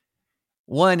it.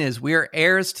 One is, we are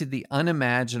heirs to the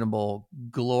unimaginable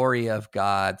glory of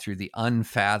God through the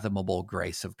unfathomable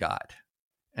grace of God.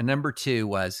 And number two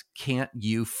was, can't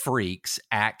you freaks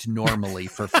act normally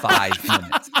for 5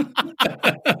 minutes?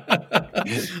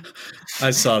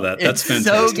 I saw that. That's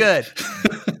fantastic. So good.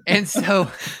 And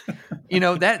so,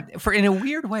 that in a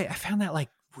weird way, I found that like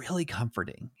really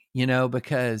comforting,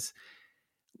 because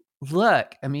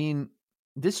look, I mean,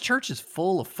 this church is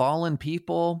full of fallen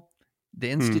people. The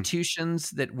institutions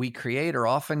that we create are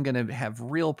often going to have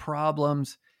real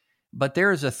problems. But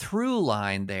there is a through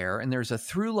line there, and there's a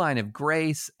through line of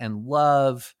grace and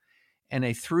love, and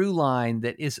a through line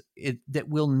that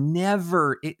will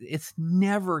never, it's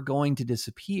never going to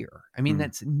disappear. I mean,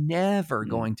 that's never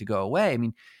going to go away. I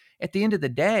mean, at the end of the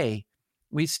day,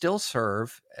 we still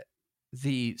serve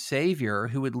the Savior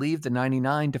who would leave the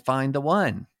 99 to find the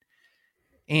one.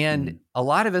 And a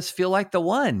lot of us feel like the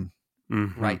one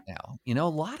right now. A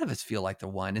lot of us feel like the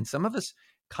one, and some of us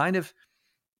kind of,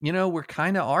 we're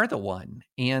kind of are the one.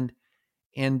 And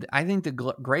I think the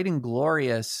great and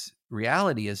glorious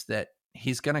reality is that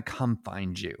he's going to come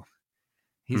find you.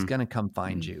 He's going to come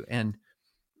find you. And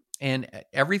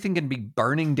everything can be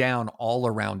burning down all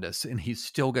around us, and he's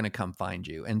still going to come find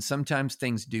you. And sometimes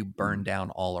things do burn down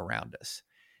all around us.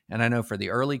 And I know for the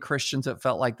early Christians, it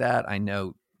felt like that. I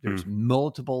know there's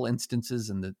multiple instances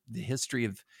in the history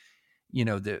of,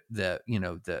 the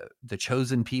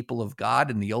chosen people of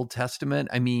God in the Old Testament.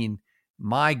 I mean,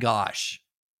 my gosh,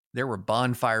 there were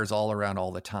bonfires all around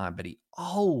all the time, but he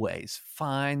always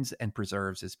finds and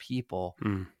preserves his people.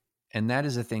 And that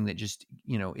is a thing that just,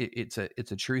 it's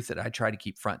a truth that I try to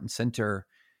keep front and center.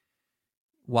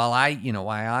 While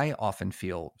I often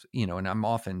feel, and I'm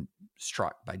often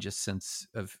struck by just sense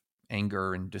of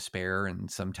anger and despair, and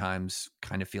sometimes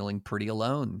kind of feeling pretty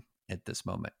alone at this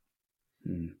moment.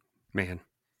 Man,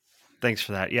 thanks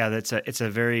for that. Yeah, it's a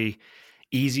very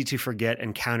easy to forget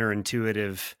and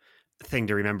counterintuitive thing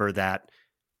to remember, that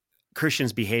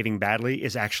Christians behaving badly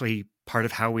is actually part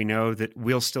of how we know that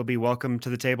we'll still be welcome to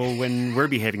the table when we're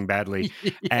behaving badly.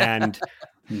 Yeah. And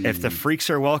if the freaks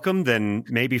are welcome, then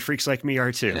maybe freaks like me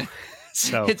are too.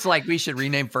 So it's like we should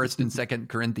rename 1st and 2nd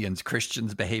Corinthians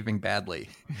Christians behaving badly.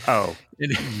 Oh,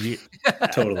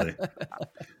 totally.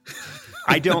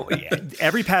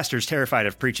 Every pastor is terrified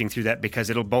of preaching through that, because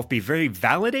it'll both be very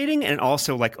validating and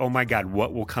also like, oh my God,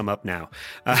 what will come up now?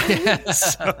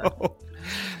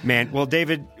 Man, well,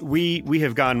 David, we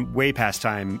have gone way past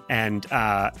time, and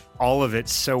all of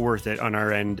it's so worth it on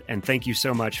our end. And thank you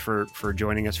so much for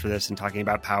joining us for this and talking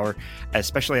about power,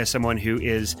 especially as someone who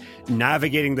is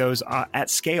navigating those at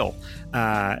scale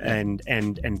and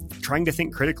trying to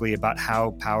think critically about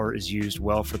how power is used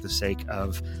well for the sake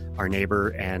of our neighbor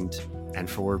and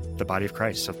for the body of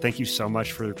Christ. So thank you so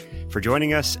much for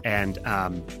joining us, and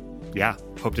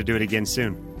hope to do it again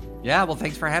soon. Yeah, well,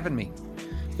 thanks for having me.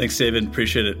 Thanks, David.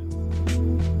 Appreciate it.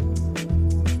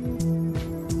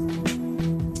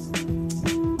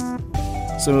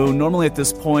 So normally at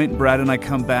this point, Brad and I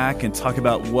come back and talk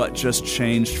about what just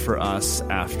changed for us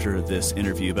after this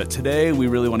interview. But today, we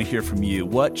really want to hear from you.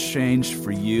 What changed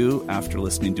for you after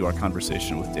listening to our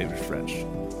conversation with David French?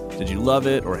 Did you love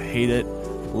it or hate it?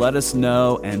 Let us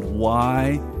know, and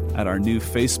why, at our new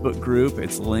Facebook group.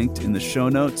 It's linked in the show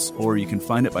notes, or you can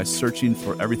find it by searching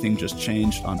for Everything Just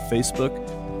Changed on Facebook.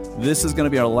 This is going to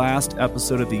be our last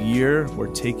episode of the year.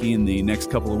 We're taking the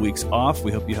next couple of weeks off.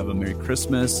 We hope you have a Merry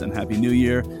Christmas and Happy New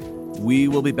Year. We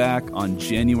will be back on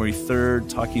January 3rd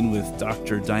talking with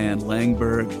Dr. Diane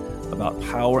Langberg about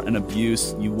power and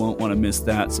abuse. You won't want to miss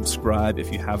that. Subscribe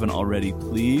if you haven't already,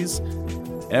 please.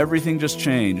 Everything Just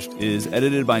Changed is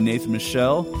edited by Nathan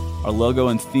Michelle. Our logo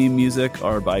and theme music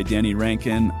are by Danny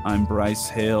Rankin. I'm Bryce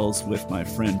Hales with my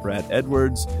friend Brad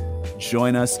Edwards.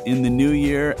 Join us in the new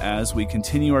year as we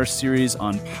continue our series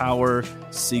on power,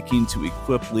 seeking to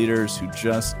equip leaders who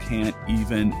just can't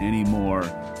even anymore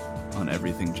on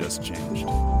Everything Just Changed.